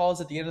play calls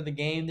at the end of the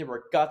game. They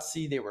were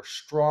gutsy. They were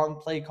strong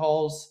play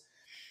calls.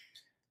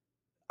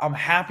 I'm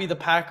happy the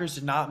Packers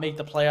did not make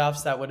the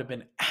playoffs. That would have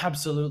been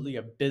absolutely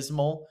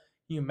abysmal.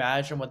 Can you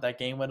imagine what that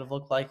game would have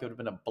looked like? It would have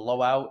been a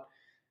blowout.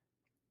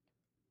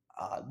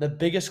 The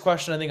biggest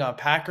question, I think, on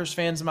Packers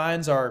fans'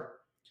 minds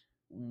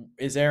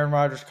is Aaron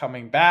Rodgers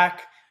coming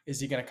back? Is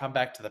he going to come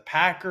back to the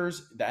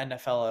Packers, the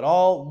NFL at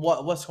all?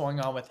 What's going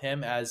on with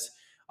him? As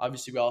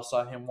obviously we all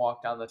saw him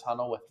walk down the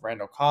tunnel with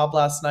Randall Cobb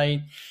last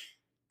night.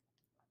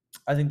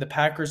 I think the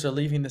Packers are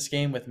leaving this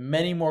game with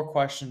many more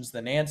questions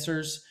than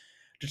answers.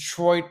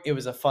 Detroit, it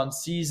was a fun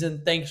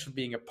season. Thanks for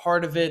being a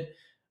part of it.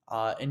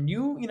 And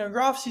your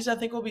offseason, I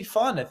think, will be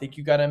fun. I think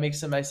you got to make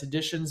some nice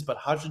additions, but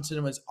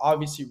Hutchinson was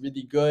obviously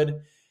really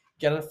good.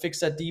 Got to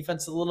fix that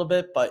defense a little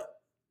bit, but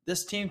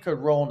this team could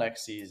roll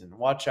next season.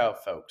 Watch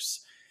out,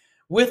 folks.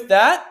 With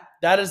that,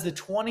 that is the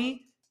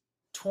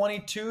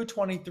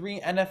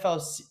 2022-23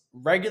 NFL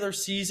regular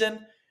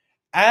season.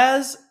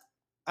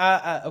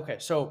 Okay,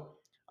 so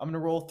I'm going to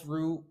roll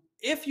through.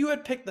 If you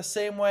had picked the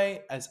same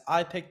way as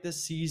I picked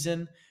this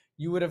season,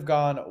 you would have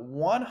gone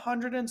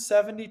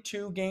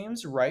 172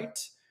 games right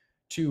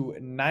to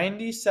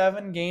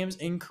 97 games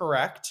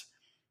incorrect.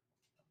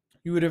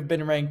 You would have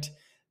been ranked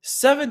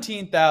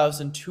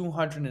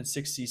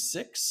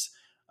 17,266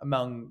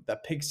 among the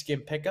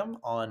Pigskin Pick'em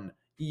on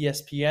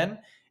ESPN,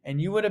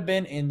 and you would have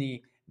been in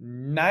the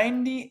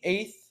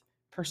 98th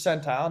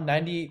percentile,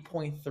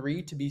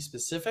 98.3 to be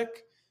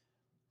specific,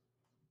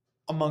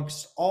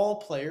 amongst all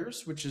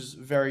players, which is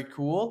very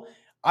cool.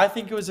 I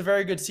think it was a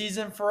very good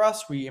season for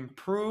us. We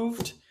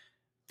improved.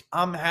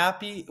 I'm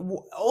happy.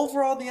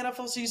 Overall, the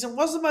NFL season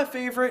wasn't my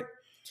favorite,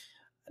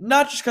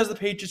 not just because the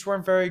Patriots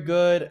weren't very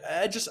good.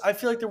 I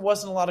feel like there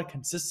wasn't a lot of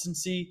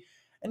consistency.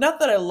 And not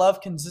that I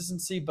love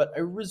consistency, but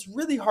it was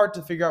really hard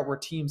to figure out where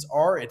teams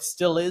are. It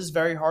still is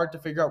very hard to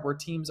figure out where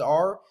teams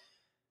are,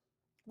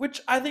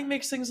 which I think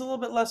makes things a little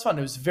bit less fun.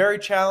 It was very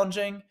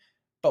challenging,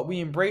 but we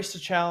embraced the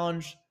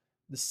challenge.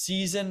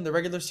 The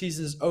regular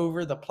season is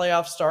over. The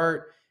playoffs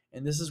start,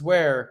 and this is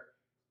where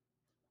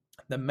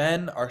the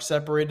men are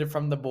separated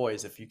from the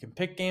boys. If you can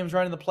pick games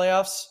right in the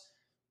playoffs,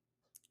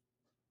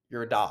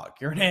 you're a dog.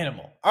 You're an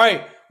animal. All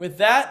right, with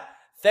that,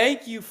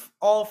 thank you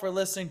all for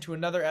listening to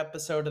another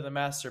episode of The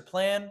Master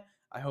Plan.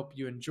 I hope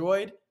you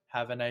enjoyed.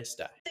 Have a nice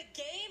day. The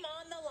game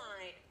on the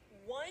line.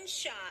 One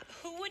shot.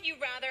 Who would you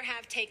rather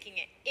have taking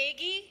it?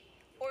 Iggy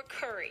or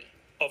Curry?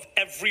 Of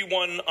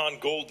everyone on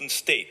Golden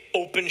State,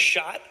 open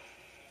shot,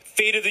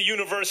 fate of the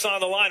universe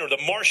on the line, or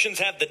the Martians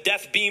have the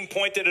death beam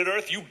pointed at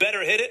Earth, you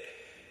better hit it.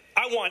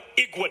 I want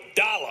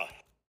Iguodala.